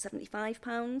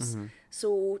 £175.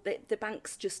 So the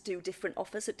banks just do different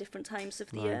offers at different times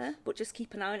of the year, but just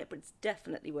keep an eye on it, but it's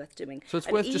definitely worth doing. So it's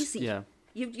worth easy.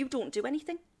 You don't do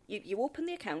anything. You open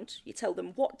the account, you tell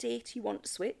them what date you want to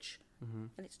switch, and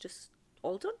it's just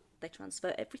all done. They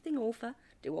transfer everything over,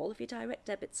 do all of your direct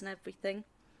debits and everything.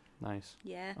 Nice.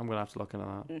 Yeah. I'm going to have to look into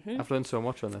that. I've learned so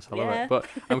much on this. I love it. But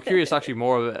I'm curious, actually,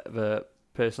 more of the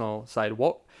personal side.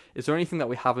 Is there anything that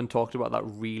we haven't talked about that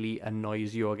really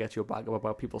annoys you or gets your back up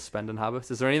about people's spending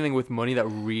habits? Is there anything with money that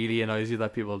really annoys you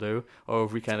that people do? Or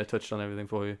have we kind of touched on everything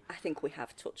for you? I think we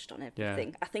have touched on everything.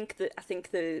 Yeah. I think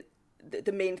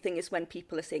the main thing is when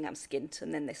people are saying I'm skint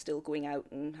and then they're still going out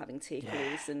and having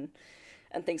takeaways and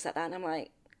things like that. And I'm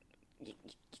like,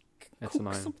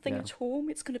 cook something at home.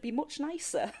 It's going to be much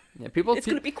nicer. Yeah, it's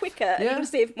going to be quicker. And you're going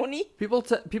to save money. People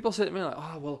say to me like,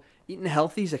 "Oh, well, eating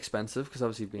healthy is expensive," because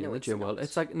obviously being in the gym world,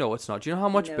 it's like, no, it's not. Do you know how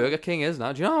much Burger King is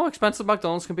now? Do you know how expensive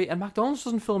McDonald's can be? And McDonald's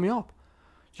doesn't fill me up.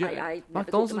 I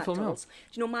McDonald's doesn't fill me up. Do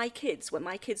you know my kids? When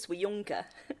my kids were younger,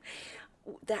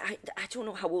 I don't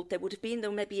know how old they would have been. They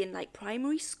were maybe in like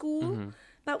primary school,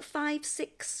 about 5,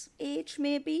 6 age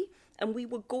maybe, and we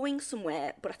were going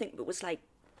somewhere, but I think it was like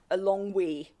a long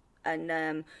way.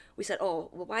 And we said, oh,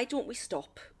 well, why don't we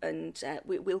stop and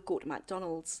we'll go to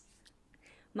McDonald's.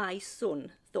 My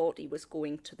son thought he was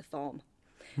going to the farm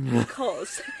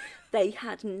because they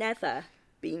had never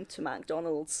been to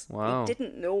McDonald's. Wow. He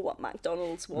didn't know what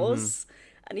McDonald's was.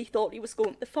 And he thought he was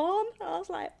going to the farm. And I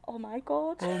was like, oh my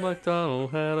God. Oh,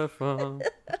 McDonald had a farm.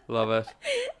 Love it.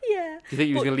 Yeah. Do you think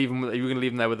you were going to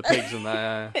leave them there with the pigs and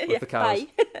with the cows? Bye.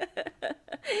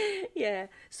 Yeah.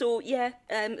 So,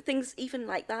 things even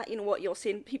like that, you know what you're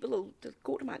saying, people will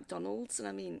go to McDonald's and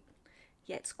I mean,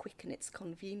 it's quick and it's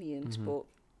convenient, but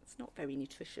it's not very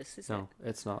nutritious, is it? No,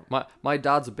 it's not. My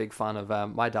dad's a big fan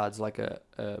of, my dad's like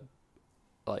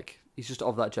he's just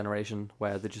of that generation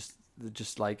where they're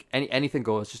just like anything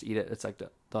goes, just eat it. It's like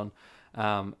done.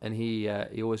 And he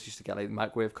always used to get like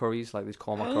microwave curries, like these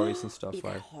korma curries and stuff.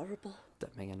 They're horrible.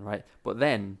 Minging, right? But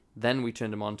then we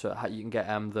turned him on to how you can get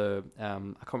the I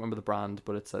can't remember the brand,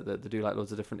 but it's like they do like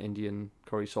loads of different Indian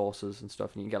curry sauces and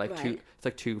stuff, and you can get like two. It's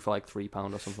like 2 for like £3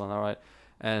 or something like that, right?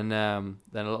 And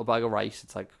then a little bag of rice.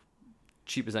 It's like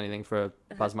cheap as anything for a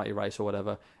basmati rice or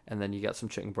whatever. And then you get some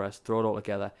chicken breast, throw it all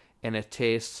together, and it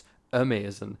tastes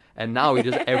amazing. And now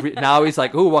now he's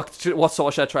like, oh, what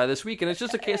sauce should I try this week? And it's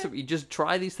just a case of you just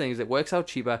try these things. It works out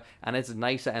cheaper and it's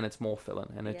nicer and it's more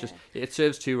filling, and it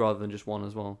serves 2 rather than just 1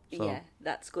 as well. So. Yeah,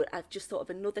 that's good. I've just thought of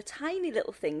another tiny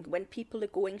little thing. When people are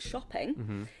going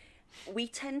shopping, we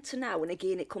tend to now, and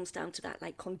again it comes down to that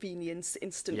like convenience,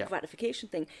 instant gratification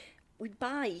thing, we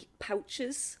buy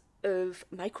pouches of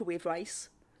microwave rice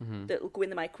that'll go in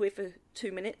the microwave for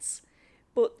 2 minutes.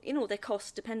 But, you know, they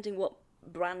cost, depending what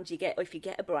brand you get, or if you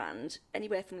get a brand,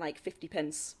 anywhere from like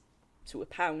 50p to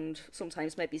 £1,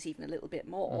 sometimes maybe it's even a little bit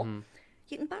more.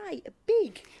 You can buy a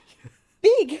big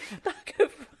bag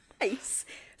of rice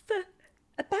for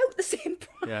about the same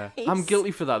price. Yeah, I'm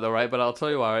guilty for that though, right? But I'll tell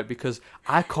you why, right? Because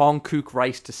I can't cook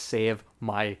rice to save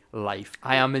my life.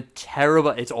 I am a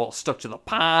terrible. It's all stuck to the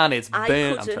pan. It's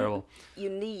burnt. I'm terrible. You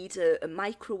need a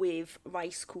microwave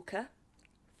rice cooker.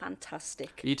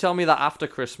 Fantastic. You tell me that after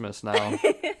Christmas now.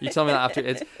 You tell me that after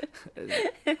it's.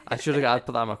 I should have. I'd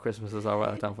put that on my Christmas as I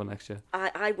write it down for next year.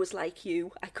 I was like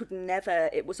you. I could never.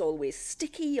 It was always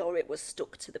sticky or it was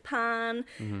stuck to the pan.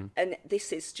 And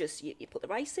this is just you put the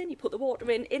rice in, you put the water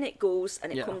in it goes,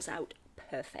 and it comes out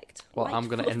perfect. Well, like I'm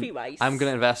gonna rice. I'm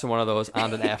gonna invest in one of those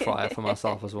and an air fryer for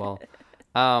myself as well.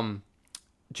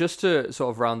 Just to sort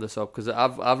of round this up, because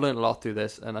I've learned a lot through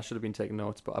this, and I should have been taking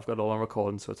notes, but I've got it all on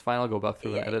recording, so it's fine. I'll go back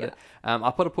through and edit it.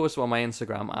 I put a post on my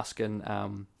Instagram asking,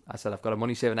 I said, I've got a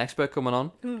money-saving expert coming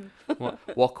on.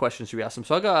 What questions should we ask them?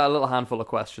 So I got a little handful of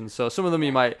questions. So some of them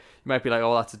you might be like,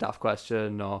 oh, that's a daft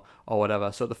question, or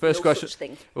whatever. So the first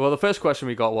question, the first question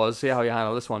we got was, see how you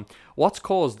handle this one. What's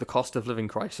caused the cost of living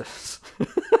crisis?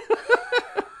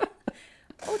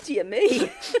 Oh dear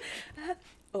me.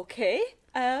 Okay.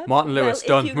 Martin Lewis,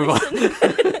 done. Move on.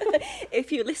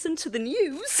 If you listen to the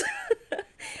news,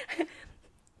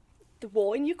 the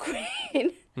war in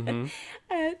Ukraine,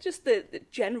 just the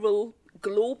general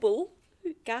global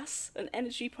gas and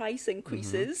energy price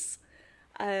increases.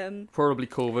 Probably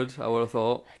COVID, I would have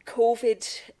thought. COVID,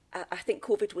 I think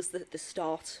COVID was the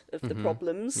start of the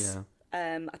problems.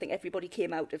 Yeah. I think everybody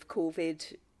came out of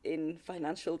COVID in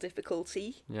financial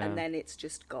difficulty, and then it's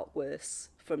just got worse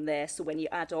from there. So when you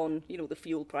add on, you know, the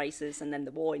fuel prices and then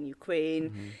the war in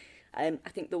Ukraine, I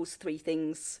think those three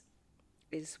things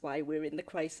is why we're in the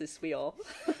crisis we are.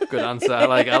 Good answer. I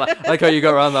like how you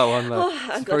got around that one.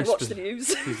 I've got to watch the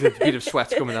news. There's a bit of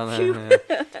sweat coming down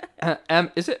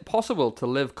there. Is it possible to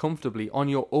live comfortably on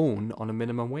your own on a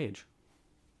minimum wage?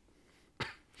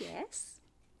 Yes.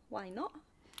 Why not?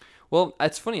 Well,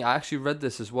 it's funny. I actually read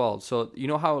this as well. So you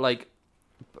know how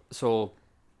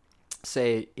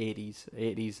say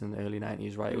 80s and early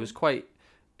 90s, right? It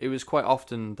was quite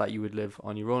often that you would live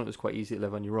on your own. It was quite easy to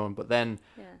live on your own. But then,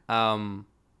 I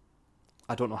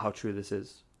don't know how true this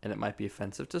is, and it might be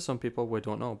offensive to some people. We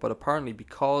don't know. But apparently,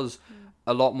 because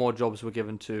a lot more jobs were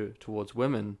given towards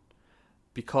women,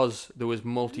 because there was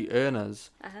multi-earners,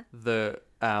 the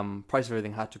price of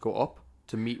everything had to go up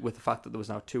to meet with the fact that there was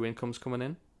now two incomes coming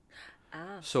in.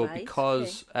 So right,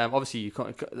 because obviously you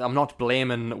can't, I'm not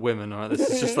blaming women, or this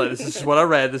is just what I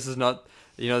read. This is not,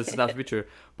 this is not to be true.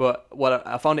 But what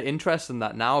I found it interesting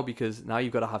that now, because now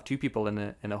you've got to have two people in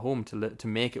a home to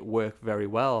make it work very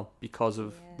well, because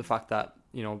of the fact that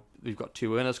you've got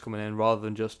two earners coming in rather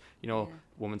than just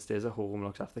woman stays at home,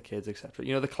 looks after the kids, etc.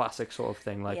 The classic sort of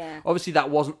thing. Like obviously that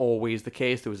wasn't always the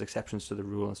case. There was exceptions to the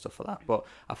rule and stuff like that. But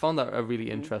I found that a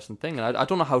really interesting thing, and I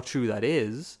don't know how true that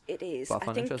is. It is. But I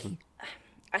found it interesting.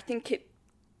 I think it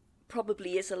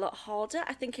probably is a lot harder.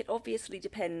 I think it obviously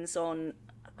depends on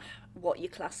what you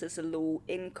class as a low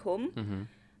income,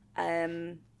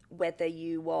 whether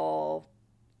you are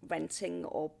renting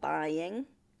or buying,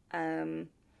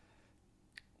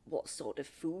 what sort of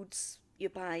foods you're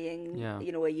buying. Are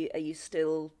you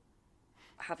still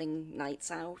having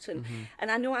nights out? And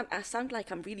I know I sound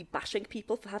like I'm really bashing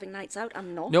people for having nights out.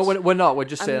 I'm not. No, we're not. We're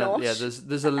just saying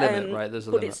there's a limit, right? There's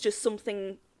a limit. But it's just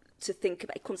something to think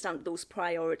about. It comes down to those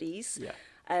priorities.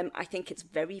 I think it's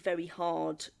very, very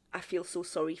hard. I feel so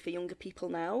sorry for younger people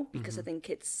now, because I think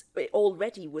it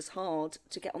already was hard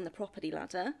to get on the property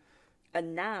ladder,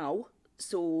 and now,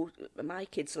 so my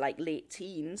kids are like late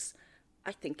teens,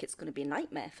 I think it's going to be a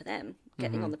nightmare for them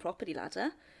getting on the property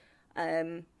ladder.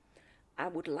 I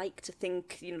would like to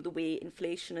think, the way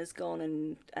inflation has gone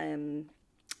and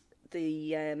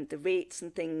the rates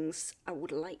and things, I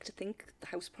would like to think the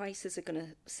house prices are going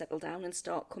to settle down and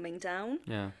start coming down.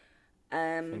 Yeah.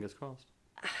 Fingers crossed.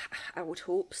 I would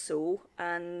hope so,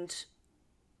 and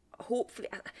hopefully,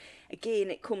 again,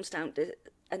 it comes down to,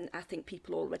 and I think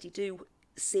people already do,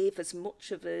 save as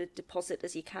much of a deposit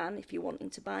as you can if you're wanting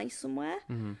to buy somewhere.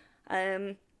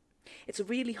 It's a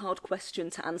really hard question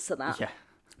to answer that,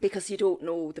 because you don't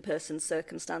know the person's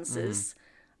circumstances.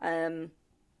 I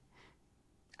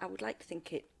would like to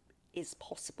think it is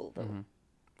possible, though.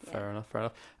 Fair enough.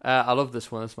 I love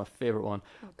this one. It's my favourite one.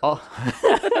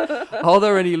 Are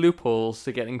there any loopholes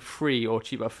to getting free or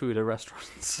cheaper food at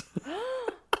restaurants?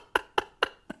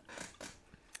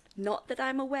 Not that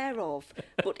I'm aware of,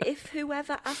 but if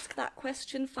whoever asked that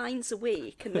question finds a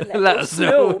way, can they Let let us us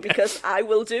know. know? Because I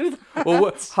will do that.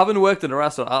 Well, having worked in a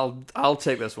restaurant, I'll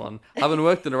take this one. Having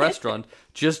worked in a restaurant,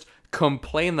 just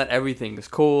complain that everything is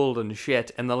cold and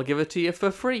shit, and they'll give it to you for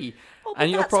free. Oh, but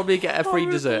And you'll that's probably get a free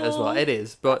dessert as well. horrible. It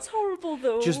is, but That's horrible,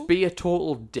 though. just be a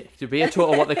total dick. To be a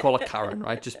total what they call a Karen,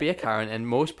 right? Just be a Karen, and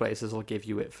most places will give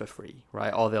you it for free,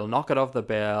 right? Or they'll knock it off the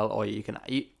bill, or you can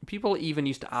eat. People even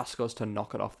used to ask us to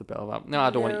knock it off the bill. Like, no, I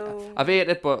don't want to eat that. I've ate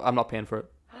it, but I'm not paying for it.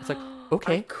 It's like,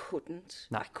 okay. I couldn't.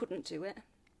 Nah. I couldn't do it.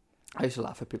 I used to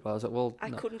laugh at people. I was like, well, I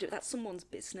no. couldn't do it. That's someone's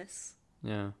business.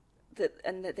 Yeah.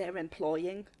 That they're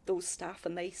employing those staff,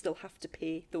 and they still have to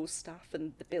pay those staff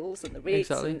and the bills and the rates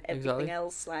Exactly, and everything exactly.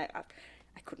 else. Like,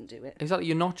 I couldn't do it. Exactly.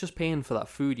 You're not just paying for that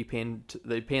food. You're paying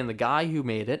the guy who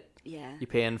made it. Yeah. You're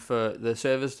paying for the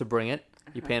service to bring it.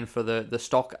 You're paying for the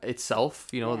stock itself,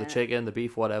 the Yeah. chicken, the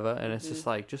beef, whatever. And it's just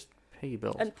like, just pay your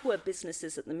bills. And poor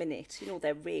businesses at the minute,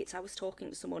 their rates. I was talking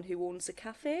to someone who owns a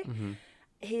cafe. Mm-hmm.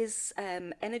 His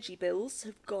energy bills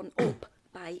have gone up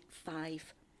by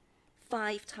five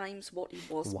times what he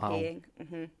was Wow. paying.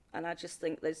 And I just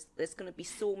think there's going to be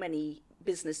so many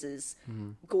businesses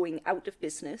Mm-hmm. going out of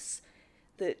business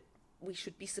that we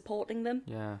should be supporting them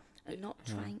Yeah. and not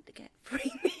trying to get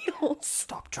free meals.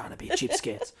 Stop trying to be a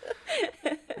cheapskate.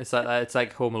 It's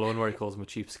like Home Alone where he calls him a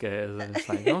cheapskate. And it's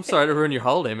like, I'm sorry to ruin your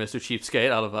holiday, Mr.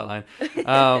 Cheapskate. I love that line.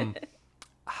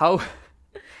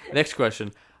 Next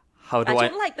question. How do I I?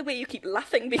 don't like the way you keep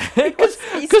laughing because They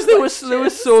were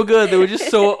so good. They were just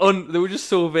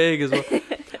so vague as well.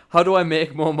 How do I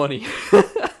make more money?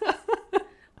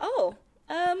 Oh,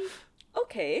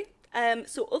 okay.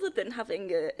 So other than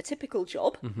having a typical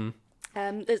job,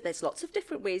 there's lots of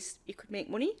different ways you could make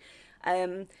money.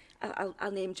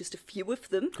 I'll name just a few of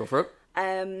them. Go for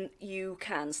it. You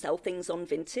can sell things on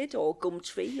Vinted or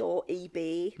Gumtree or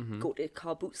eBay. Go to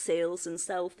car boot sales and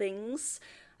sell things.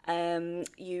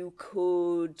 You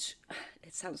could.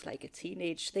 It sounds like a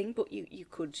teenage thing, but you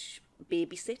could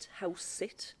babysit, house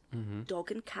sit,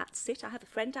 dog and cat sit. I have a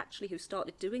friend actually who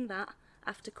started doing that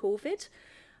after COVID,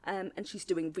 and she's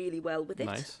doing really well with it.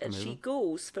 Nice, And amazing. she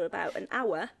goes for about an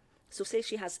hour. So say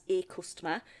she has a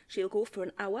customer, she'll go for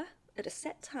an hour at a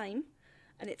set time,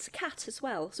 and it's a cat as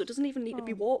well, so it doesn't even need to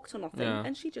be walked or nothing. Yeah.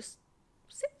 And she just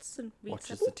sits and reads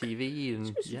Watches her the book. TV and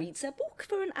She just yeah. reads her book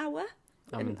for an hour.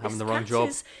 I'm And having this the wrong cat job.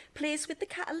 plays with the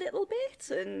cat a little bit,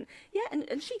 and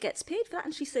and she gets paid for that,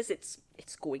 and she says it's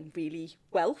going really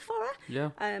well for her. Yeah.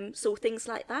 So things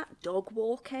like that, dog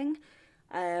walking,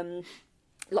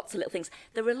 lots of little things.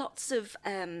 There are lots of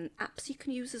apps you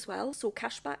can use as well. So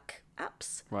cashback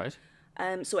apps. Right.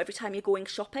 So every time you're going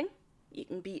shopping, you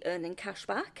can be earning cash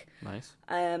back. Nice.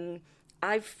 I'm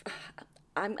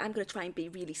going to try and be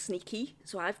really sneaky.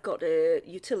 So I've got a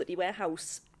utility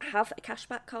warehouse have a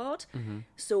cashback card.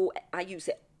 So I use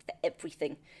it for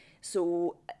everything.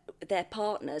 So their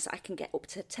partners, I can get up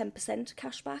to 10%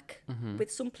 cashback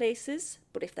with some places.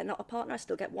 But if they're not a partner, I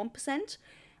still get 1%.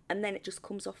 And then it just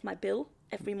comes off my bill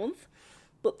every month.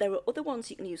 But there are other ones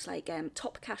you can use, like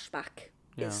Top Cashback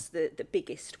is the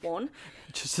biggest one.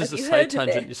 Just as Have a you side heard of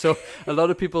tangent, it? so a lot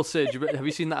of people say, have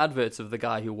you seen the adverts of the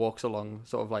guy who walks along,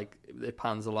 sort of like it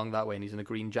pans along that way, and he's in a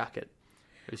green jacket?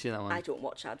 Have you seen that one? I don't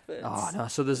watch adverts. Oh no!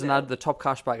 So there's No. the Top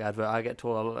Cashback advert. I get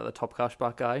told I look like the Top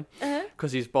Cashback guy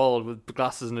because he's bald with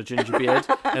glasses and a ginger beard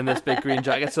and this big green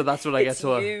jacket. So that's what I get It's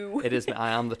told. you. It is me.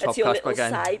 I am the Top That's your Cashback little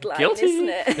guy. sideline, Guilty. isn't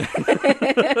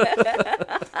it?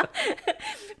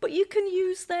 But you can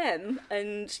use them,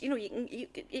 and you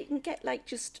can get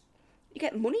you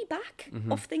get money back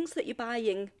off things that you're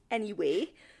buying anyway.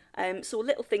 So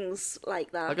little things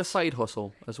like that. Like a side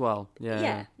hustle as well.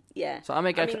 Yeah. Yeah. So I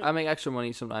make mean, extra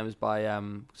money sometimes by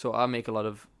so I make a lot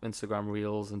of Instagram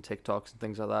reels and TikToks and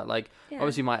things like that. Like Yeah.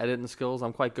 obviously my editing skills,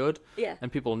 I'm quite good. Yeah. And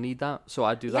people need that, so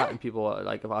I do that. Yeah. And people are,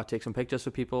 like, if I take some pictures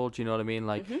for people, do you know what I mean?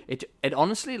 Like Mm-hmm. it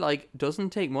honestly like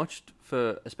doesn't take much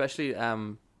for especially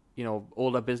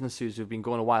older businesses who've been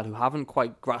going a while who haven't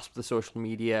quite grasped the social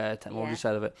media technology Yeah.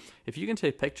 side of it. If you can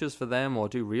take pictures for them or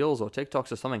do reels or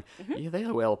TikToks or something, Mm-hmm. yeah, they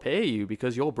will pay you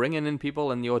because you're bringing in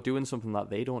people and you're doing something that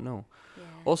they don't know. Yeah.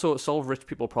 Also, solve rich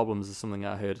people problems is something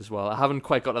I heard as well. I haven't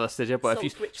quite got to that stage yet, but if you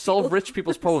Solve rich solve people. rich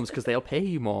people's problems because they'll pay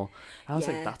you more, I was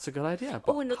like, Yeah. that's a good idea.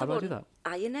 But Another how do I one, do that?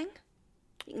 ironing.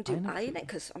 You can do Ironing. ironing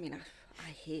because I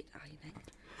hate ironing.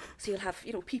 So you'll have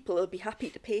people who'll be happy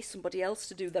to pay somebody else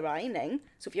to do their ironing.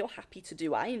 So if you're happy to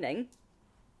do ironing,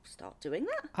 start doing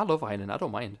that. I love ironing. I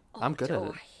don't mind. I'm good at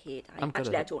it. I hate ironing. I'm good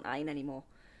Actually, at I it. don't iron anymore.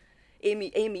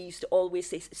 Amy used to always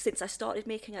say, since I started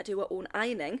making her do her own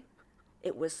ironing,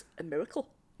 it was a miracle.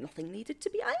 Nothing needed to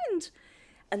be ironed.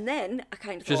 And then I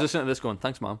kind of She's thought, listening to this going,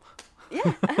 thanks, Mum.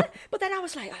 yeah. But then I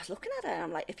was looking at her and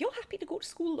I'm like, if you're happy to go to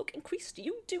school looking creased,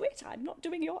 you do it. I'm not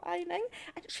doing your ironing.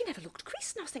 And she never looked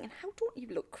creased. And I was thinking, how don't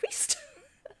you look creased?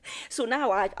 So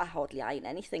now I hardly iron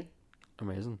anything.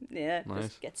 Amazing. Yeah, Nice.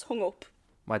 just gets hung up.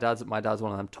 My dad's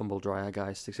one of them tumble dryer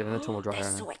guys. Sticks it in the tumble dryer. They're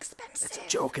and so expensive. it's a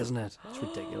joke, isn't it? It's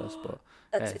ridiculous, but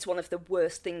It's one of the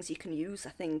worst things you can use, I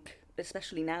think,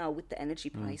 especially now with the energy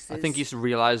prices. I think you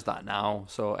realise that now.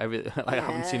 So I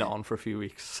haven't seen it on for a few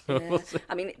weeks. So Yeah.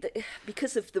 I mean,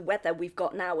 because of the weather we've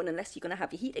got now, and unless you're going to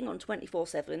have your heating on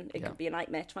 24/7, it could be a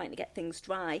nightmare trying to get things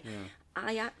dry. Yeah.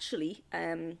 I actually,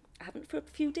 I haven't for a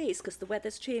few days because the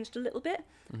weather's changed a little bit.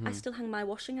 I still hang my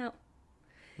washing out.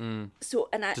 So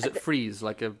does it freeze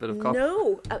like a bit of coffee?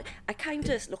 No, I kind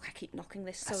of look. I keep knocking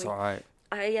this. Sorry. That's all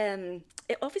right.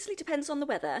 It obviously depends on the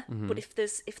weather, but if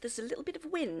there's a little bit of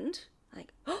wind,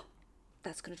 like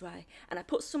that's gonna dry. And I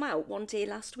put some out one day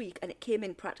last week, and it came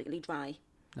in practically dry.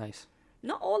 Nice.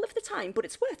 Not all of the time, but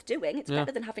it's worth doing. It's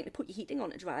better than having to put your heating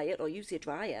on to dry it or use your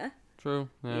dryer. True.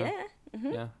 Yeah. Yeah.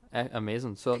 Mm-hmm. Yeah.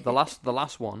 Amazing. So the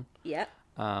last one. Yeah.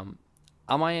 Am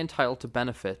I entitled to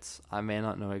benefits I may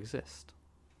not know exist?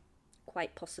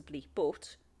 Quite possibly,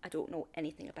 but I don't know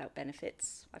anything about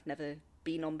benefits. I've never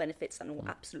been on benefits. I know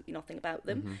absolutely nothing about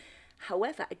them.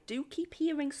 However, I do keep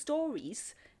hearing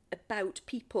stories about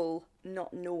people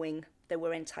not knowing they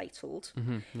were entitled.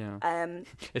 Yeah.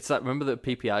 It's that, remember the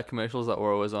PPI commercials that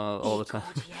were always on all the time?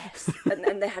 God, yes.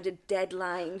 and they had a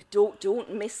deadline.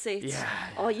 Don't miss it. Yeah.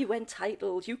 Are you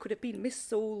entitled? You could have been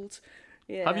missold.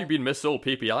 Yeah. Have you been missold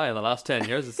PPI in the last 10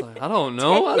 years? It's like, I don't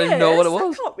know. I didn't know what it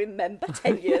was. I can't remember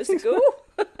 10 years ago.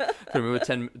 I remember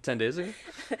 10 days ago.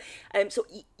 So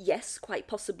yes, quite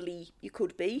possibly you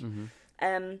could be.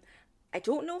 I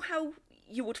don't know how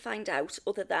you would find out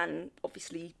other than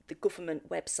obviously the government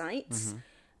websites.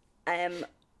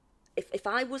 If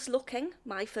I was looking,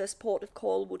 my first port of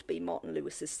call would be Martin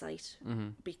Lewis's site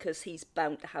because he's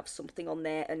bound to have something on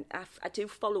there. And I do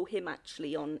follow him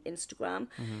actually on Instagram,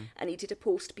 and he did a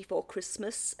post before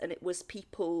Christmas, and it was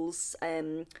people's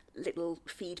little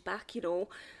feedback,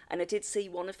 and I did see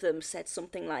one of them said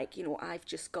something like, I've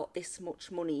just got this much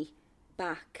money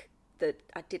back that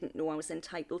I didn't know I was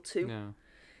entitled to. Yeah.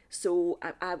 So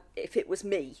if it was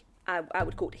me, I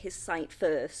would go to his site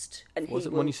first, and was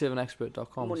it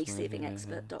moneySavingExpert.com?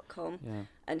 moneySavingExpert.com, yeah.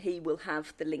 And he will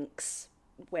have the links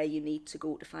where you need to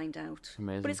go to find out.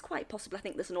 Amazing. But it's quite possible. I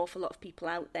think there's an awful lot of people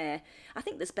out there. I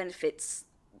think there's benefits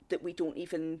that we don't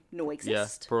even know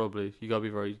exist. Yeah, probably. You gotta be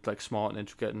very smart and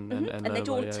intricate, and they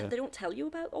don't tell you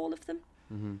about all of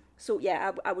them. So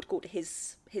yeah, I would go to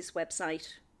his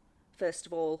website first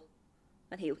of all,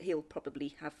 and he'll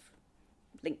probably have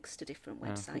links to different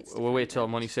websites. We'll wait till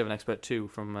Money Saving Expert 2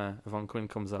 from Yvonne Quinn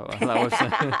comes out.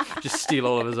 Just steal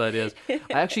all of his ideas. I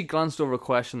actually glanced over a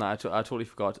question that I totally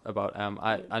forgot about.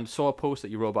 I saw a post that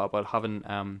you wrote about having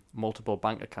multiple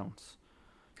bank accounts.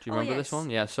 Do you remember this one?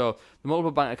 Yeah. So the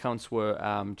multiple bank accounts were.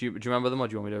 Do you remember them, or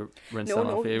do you want me to rinse them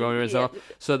off? You want me to rinse them off?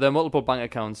 So the multiple bank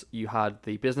accounts. You had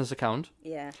the business account.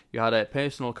 Yeah. You had a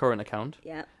personal current account.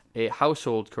 Yeah. A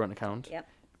household current account. Yep.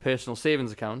 Personal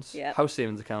savings accounts, house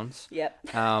savings accounts. Yep.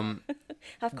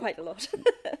 Have quite a lot.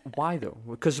 Why though?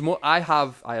 Because I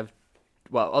have.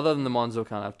 Well, other than the Monzo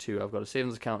account, I have two. I've got a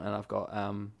savings account, and I've got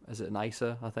is it an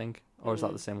ISA, I think, or is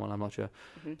that the same one? I'm not sure.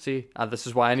 See, this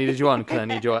is why I needed you on, because I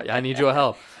need your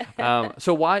help.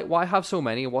 So why have so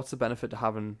many? What's the benefit to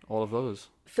having all of those?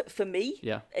 For me,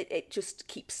 yeah, it just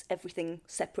keeps everything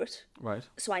separate. Right.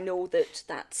 So I know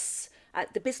that's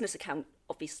the business account,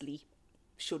 obviously,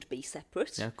 should be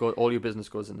separate. Yeah, all your business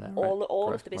goes in there.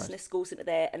 All of the business goes into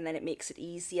there, and then it makes it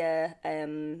easier.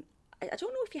 I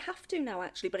don't know if you have to now,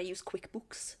 actually, but I use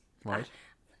QuickBooks. Right.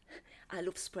 I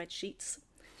love spreadsheets.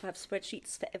 I have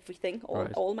spreadsheets for everything.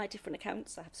 All my different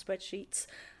accounts, I have spreadsheets.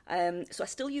 So I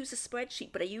still use a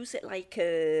spreadsheet, but I use it like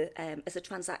as a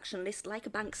transaction list, like a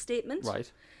bank statement.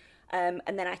 Right. And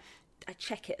then I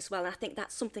check it as well. And I think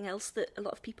that's something else that a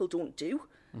lot of people don't do.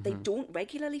 They don't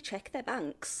regularly check their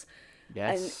banks.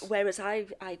 Yes. And whereas I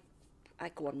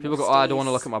go on. People go, I don't want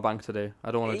to look at my bank today.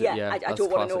 I don't want to do. Yeah, I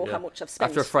don't want to know how much I've spent.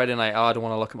 After a Friday night, I don't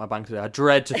want to look at my bank today. I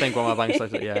dread to think what my bank's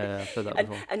like. Yeah, I've said that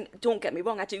before. And don't get me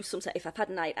wrong, I do sometimes. If I've had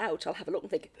a night out, I'll have a look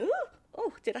and think,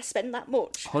 oh, did I spend that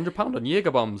much? £100 on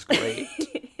Jaeger bombs, great.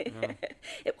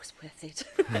 It was worth it.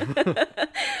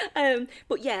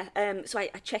 But yeah, so I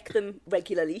check them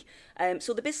regularly.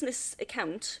 So the business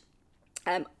account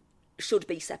should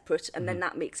be separate, and then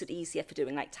that makes it easier for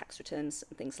doing like tax returns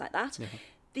and things like that.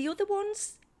 The other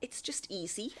ones, it's just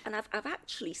easy, and I've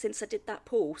actually, since I did that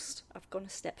post, I've gone a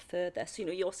step further. So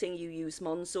you're saying you use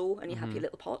Monzo and you have your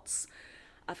little pots.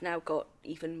 I've now got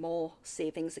even more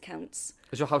savings accounts.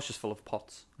 Is your house just full of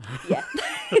pots? Yeah,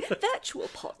 virtual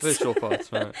pots. Virtual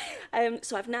pots, right.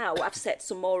 So I've set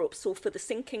some more up. So for the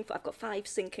sinking, I've got 5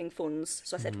 sinking funds.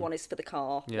 So I said one is for the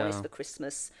car, one is for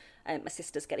Christmas. My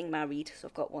sister's getting married, so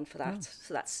I've got one for that.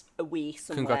 So that's away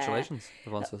somewhere. Congratulations,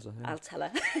 Yvonne's sister. Yeah. I'll tell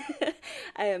her.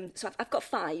 So I've got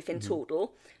 5 in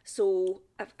total. So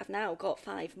I've now got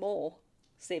 5 more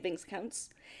savings accounts.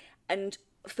 And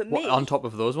for me... on top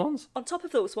of those ones? On top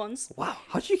of those ones. Wow,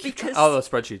 how do you keep track? Oh, the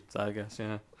spreadsheets, I guess,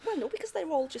 yeah. Well, no, because they're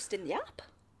all just in the app.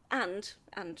 And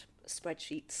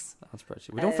spreadsheets.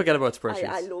 Spreadsheet. We don't forget about spreadsheets.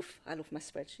 I love my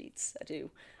spreadsheets. I do.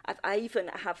 I even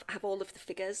have all of the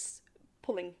figures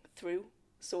pulling through.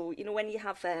 So you know when you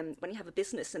have a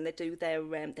business and they do their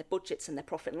budgets and their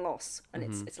profit and loss, and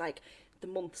it's like the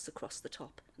months across the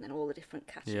top, and then all the different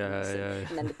categories,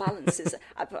 and then the balances.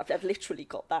 I've literally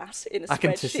got that in a spreadsheet. I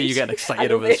can see you getting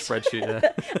excited over the spreadsheet.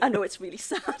 Yeah. I know it's really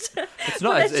sad. It's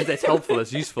not. It's helpful.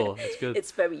 It's useful. It's good.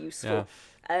 It's very useful.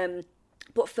 Yeah.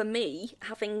 But for me,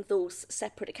 having those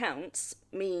separate accounts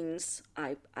means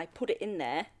I put it in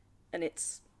there, and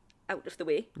it's out of the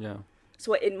way. Yeah.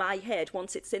 So in my head,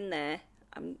 once it's in there,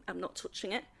 I'm not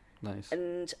touching it. Nice.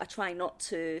 And I try not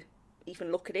to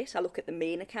even look at it. I look at the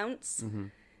main accounts. Mm-hmm.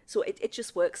 So it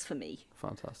just works for me.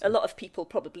 Fantastic. A lot of people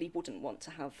probably wouldn't want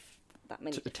to have that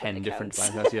many 10 different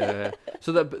bank accounts. Yeah.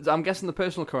 So I'm guessing the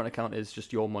personal current account is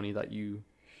just your money that you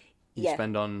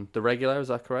spend on the regular, is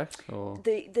that correct? Or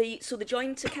so the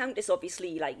joint account is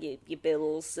obviously like your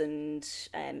bills and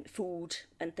food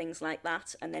and things like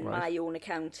that, and then my own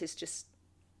account is just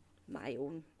my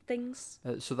own things.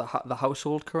 So the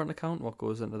household current account, what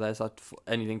goes into there? Is that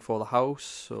anything for the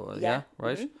house? Or right?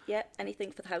 Mm-hmm. Yeah,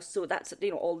 anything for the house. So that's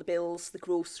all the bills, the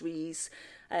groceries,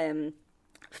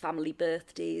 family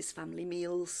birthdays, family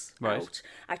meals out.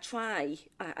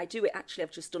 I do it actually.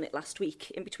 I've just done it last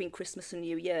week in between Christmas and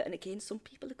New Year. And again, some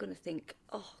people are going to think,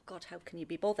 oh God, how can you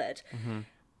be bothered? Mm-hmm.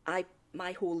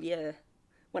 My whole year,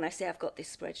 when I say I've got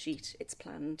this spreadsheet, it's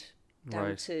planned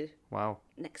down to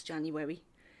next January.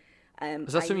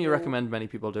 Is that something you recommend many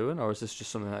people doing, or is this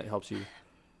just something that helps you?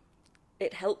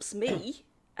 It helps me.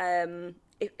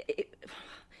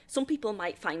 Some people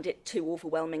might find it too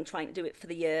overwhelming trying to do it for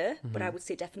the year, but I would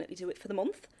say definitely do it for the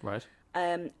month. Right.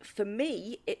 For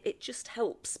me, it just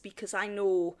helps because I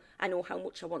know how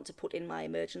much I want to put in my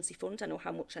emergency fund. I know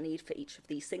how much I need for each of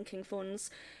these sinking funds.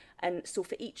 And so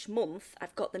for each month,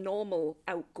 I've got the normal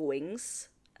outgoings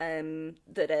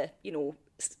that are,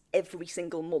 every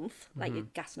single month, like your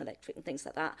gas and electric and things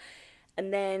like that.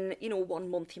 And then, 1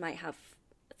 month you might have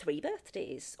 3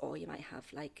 birthdays, or you might have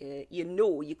like you're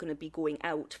going to be going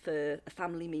out for a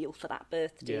family meal for that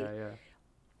birthday. Yeah.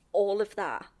 All of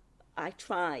that I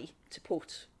try to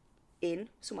put in,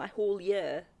 so my whole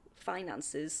year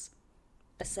finances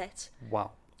are set.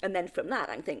 Wow. And then from that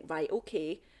I can think, right,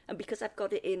 okay, and because I've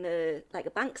got it in a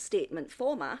bank statement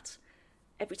format,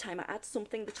 every time I add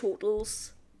something, the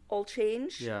totals all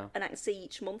change, and I can see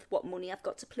each month what money I've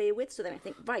got to play with. So then I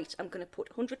think, right, I'm going to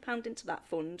put £100 into that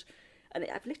fund, and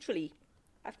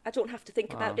I don't have to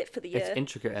think about it for the year. It's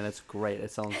intricate and it's great. It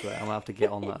sounds great. I'm going to have to get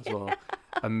on that as well.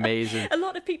 Amazing. A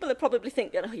lot of people are probably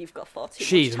thinking, oh, you've got far too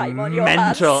much time on your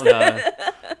hands. No.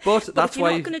 But that's if you're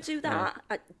not going to do that,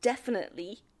 I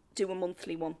definitely do a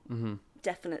monthly one. Mm-hmm.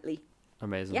 Definitely.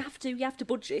 Amazing. You have to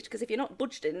budget, because if you're not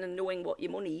budgeting and knowing what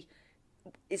your money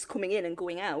is coming in and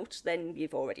going out, then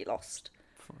you've already lost.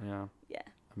 Yeah.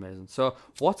 Amazing. So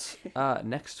what's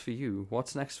next for you?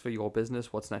 What's next for your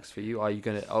business? What's next for you? Are you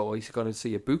going to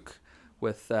see a book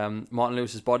with Martin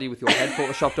Lewis's body with your head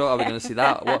photoshopped out? Are we going to see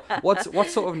that?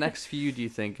 What's sort of next for you, do you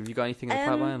think? Have you got anything in the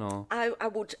pipeline? Or I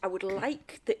would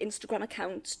like the Instagram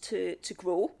account to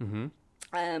grow. Mm-hmm.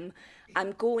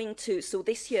 I'm going to, so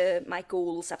this year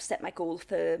I've set my goal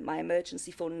for my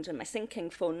emergency fund and my sinking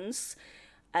funds.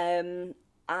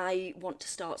 I want to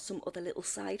start some other little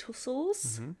side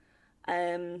hustles. Mm-hmm.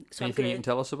 So anything you can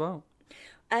tell us about?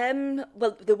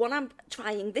 Well, the one I'm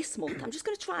trying this month, I'm just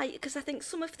going to try, because I think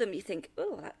some of them you think,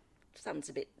 oh, that sounds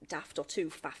a bit daft or too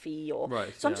faffy,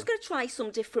 so I'm just going to try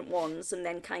some different ones and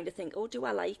then kind of think, oh, do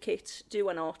I like it? Do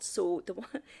I not? So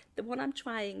the one I'm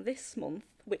trying this month,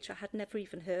 which I had never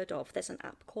even heard of, there's an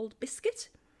app called Biscuit.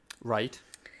 Right.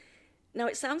 Now,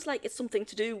 it sounds like it's something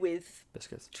to do with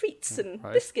biscuits, treats and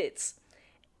biscuits.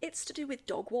 It's to do with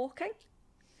dog walking.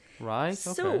 Right,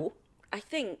 So, I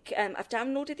think I've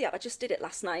downloaded the app. I just did it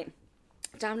last night.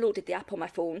 Downloaded the app on my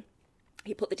phone.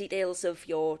 You put the details of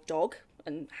your dog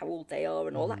and how old they are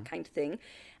and all that kind of thing.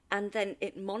 And then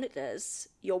it monitors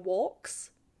your walks.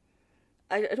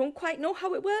 I don't quite know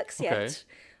how it works yet.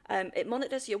 It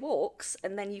monitors your walks,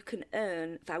 and then you can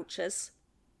earn vouchers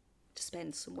to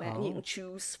spend somewhere, and you can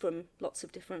choose from lots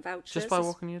of different vouchers. Just by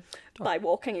walking your dog? By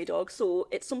walking your dog. So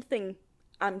it's something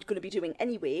I'm going to be doing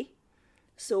anyway.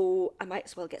 So I might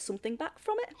as well get something back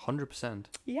from it. 100%.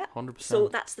 Yeah. 100%. So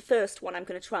that's the first one I'm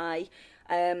going to try.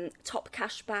 Top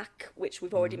cashback, which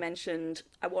we've already mentioned,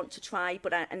 I want to try,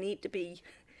 but I need to be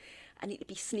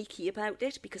sneaky about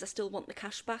it because I still want the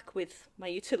cashback with my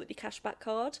utility cashback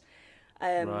card.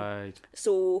 Right.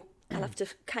 So I'll have to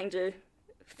kind of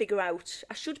figure out.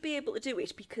 I should be able to do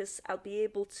it because I'll be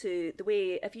able to.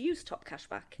 Have you used Top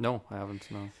Cashback? No, I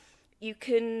haven't. No. You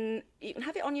can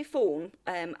have it on your phone.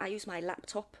 I use my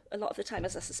laptop a lot of the time,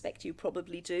 as I suspect you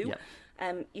probably do.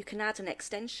 Yeah. You can add an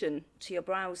extension to your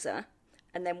browser,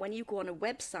 and then when you go on a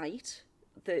website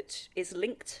that is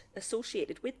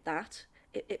associated with that,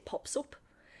 it pops up.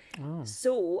 Oh.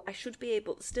 So I should be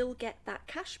able to still get that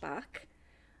cashback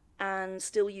and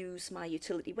still use my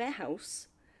utility warehouse.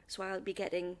 So I'll be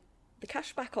getting the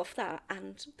cashback off that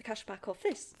and the cashback off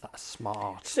this. That's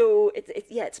smart. So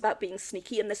it's about being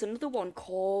sneaky. And there's another one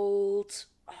called,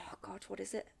 oh God, what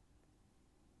is it?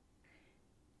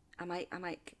 I might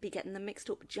be getting them mixed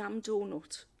up. Jam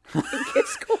Donut, I think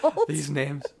it's called. These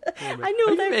names. I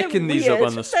know they're making weird. these up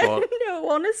on the spot. No,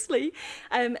 honestly.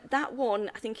 That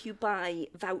one, I think you buy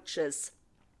vouchers.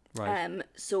 Right.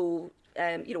 So,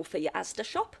 for your Asda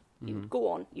shop, you go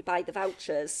on, you buy the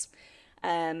vouchers,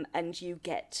 and you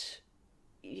get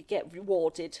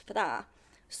rewarded for that.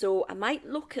 So I might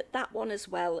look at that one as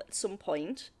well at some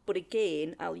point, but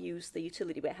again, I'll use the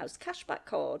utility warehouse cashback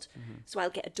card, so I'll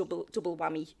get a double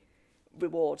whammy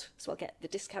reward. So I'll get the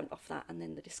discount off that and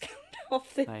then the discount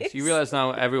off this. Nice. You realise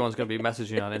now everyone's going to be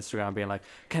messaging you on Instagram being like,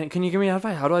 can you give me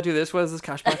advice? How do I do this? Where's this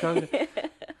cashback card?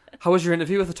 How was your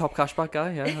interview with the top cashback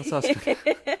guy? Yeah, that's good.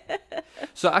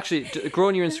 So actually,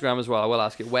 growing your Instagram as well, I will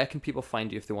ask you, where can people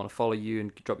find you if they want to follow you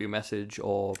and drop you a message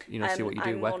or see what you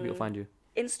do? Where can people find you?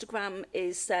 Instagram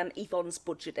is Yvonne's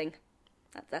Budgeting.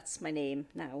 That's my name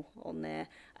now on there.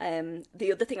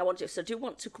 The other thing I want to do, so I do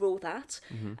want to grow that.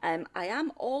 I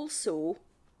am also,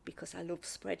 because I love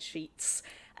spreadsheets,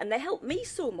 and they help me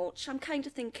so much, I'm kind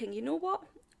of thinking, you know what?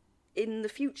 In the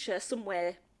future,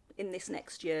 somewhere in this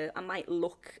next year, I might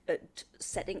look at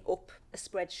setting up a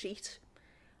spreadsheet.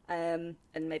 And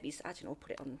maybe, I don't know,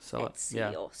 put it on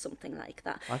Etsy or something like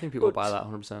that. I think people buy that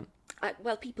 100%.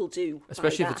 Well, people do.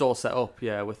 Especially if it's all set up,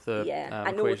 with the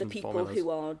I know the people formulas. who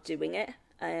are doing it.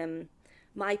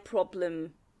 My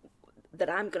problem that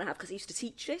I'm going to have, because I used to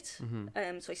teach it, so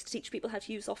I used to teach people how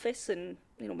to use Office and,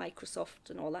 Microsoft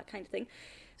and all that kind of thing.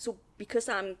 So because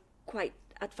I'm quite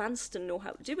advanced and know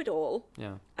how to do it all,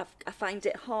 I find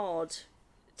it hard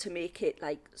to make it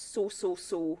like so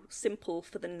simple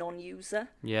for the non-user.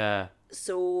 Yeah.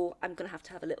 So I'm going to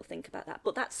have a little think about that.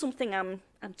 But that's something I'm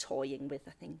toying with,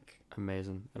 I think.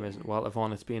 Amazing. Well,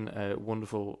 Yvonne, it's been a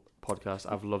wonderful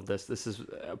podcast. I've loved this. This is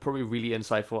probably really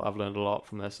insightful. I've learned a lot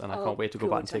from this, and I can't wait to go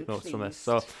back and take notes from this.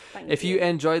 So if you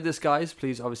enjoyed this, guys,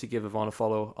 please obviously give Yvonne a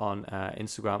follow on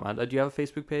Instagram. And do you have a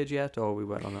Facebook page yet, or we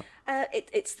went on it?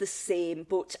 It's the same,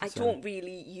 but I don't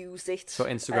really use it. So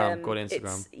Instagram, go to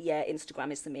Instagram.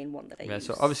 Instagram is the main one that I use.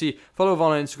 So obviously follow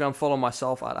Yvonne on Instagram, follow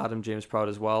myself at Adam James Proud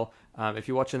as well. If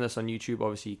you're watching this on YouTube,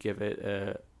 obviously give it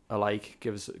a like,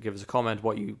 give us a comment.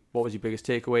 What was your biggest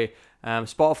takeaway?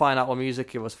 Spotify and Apple Music,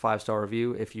 give us a 5-star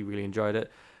review if you really enjoyed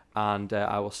it. And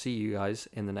I will see you guys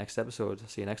in the next episode.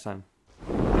 See you next time.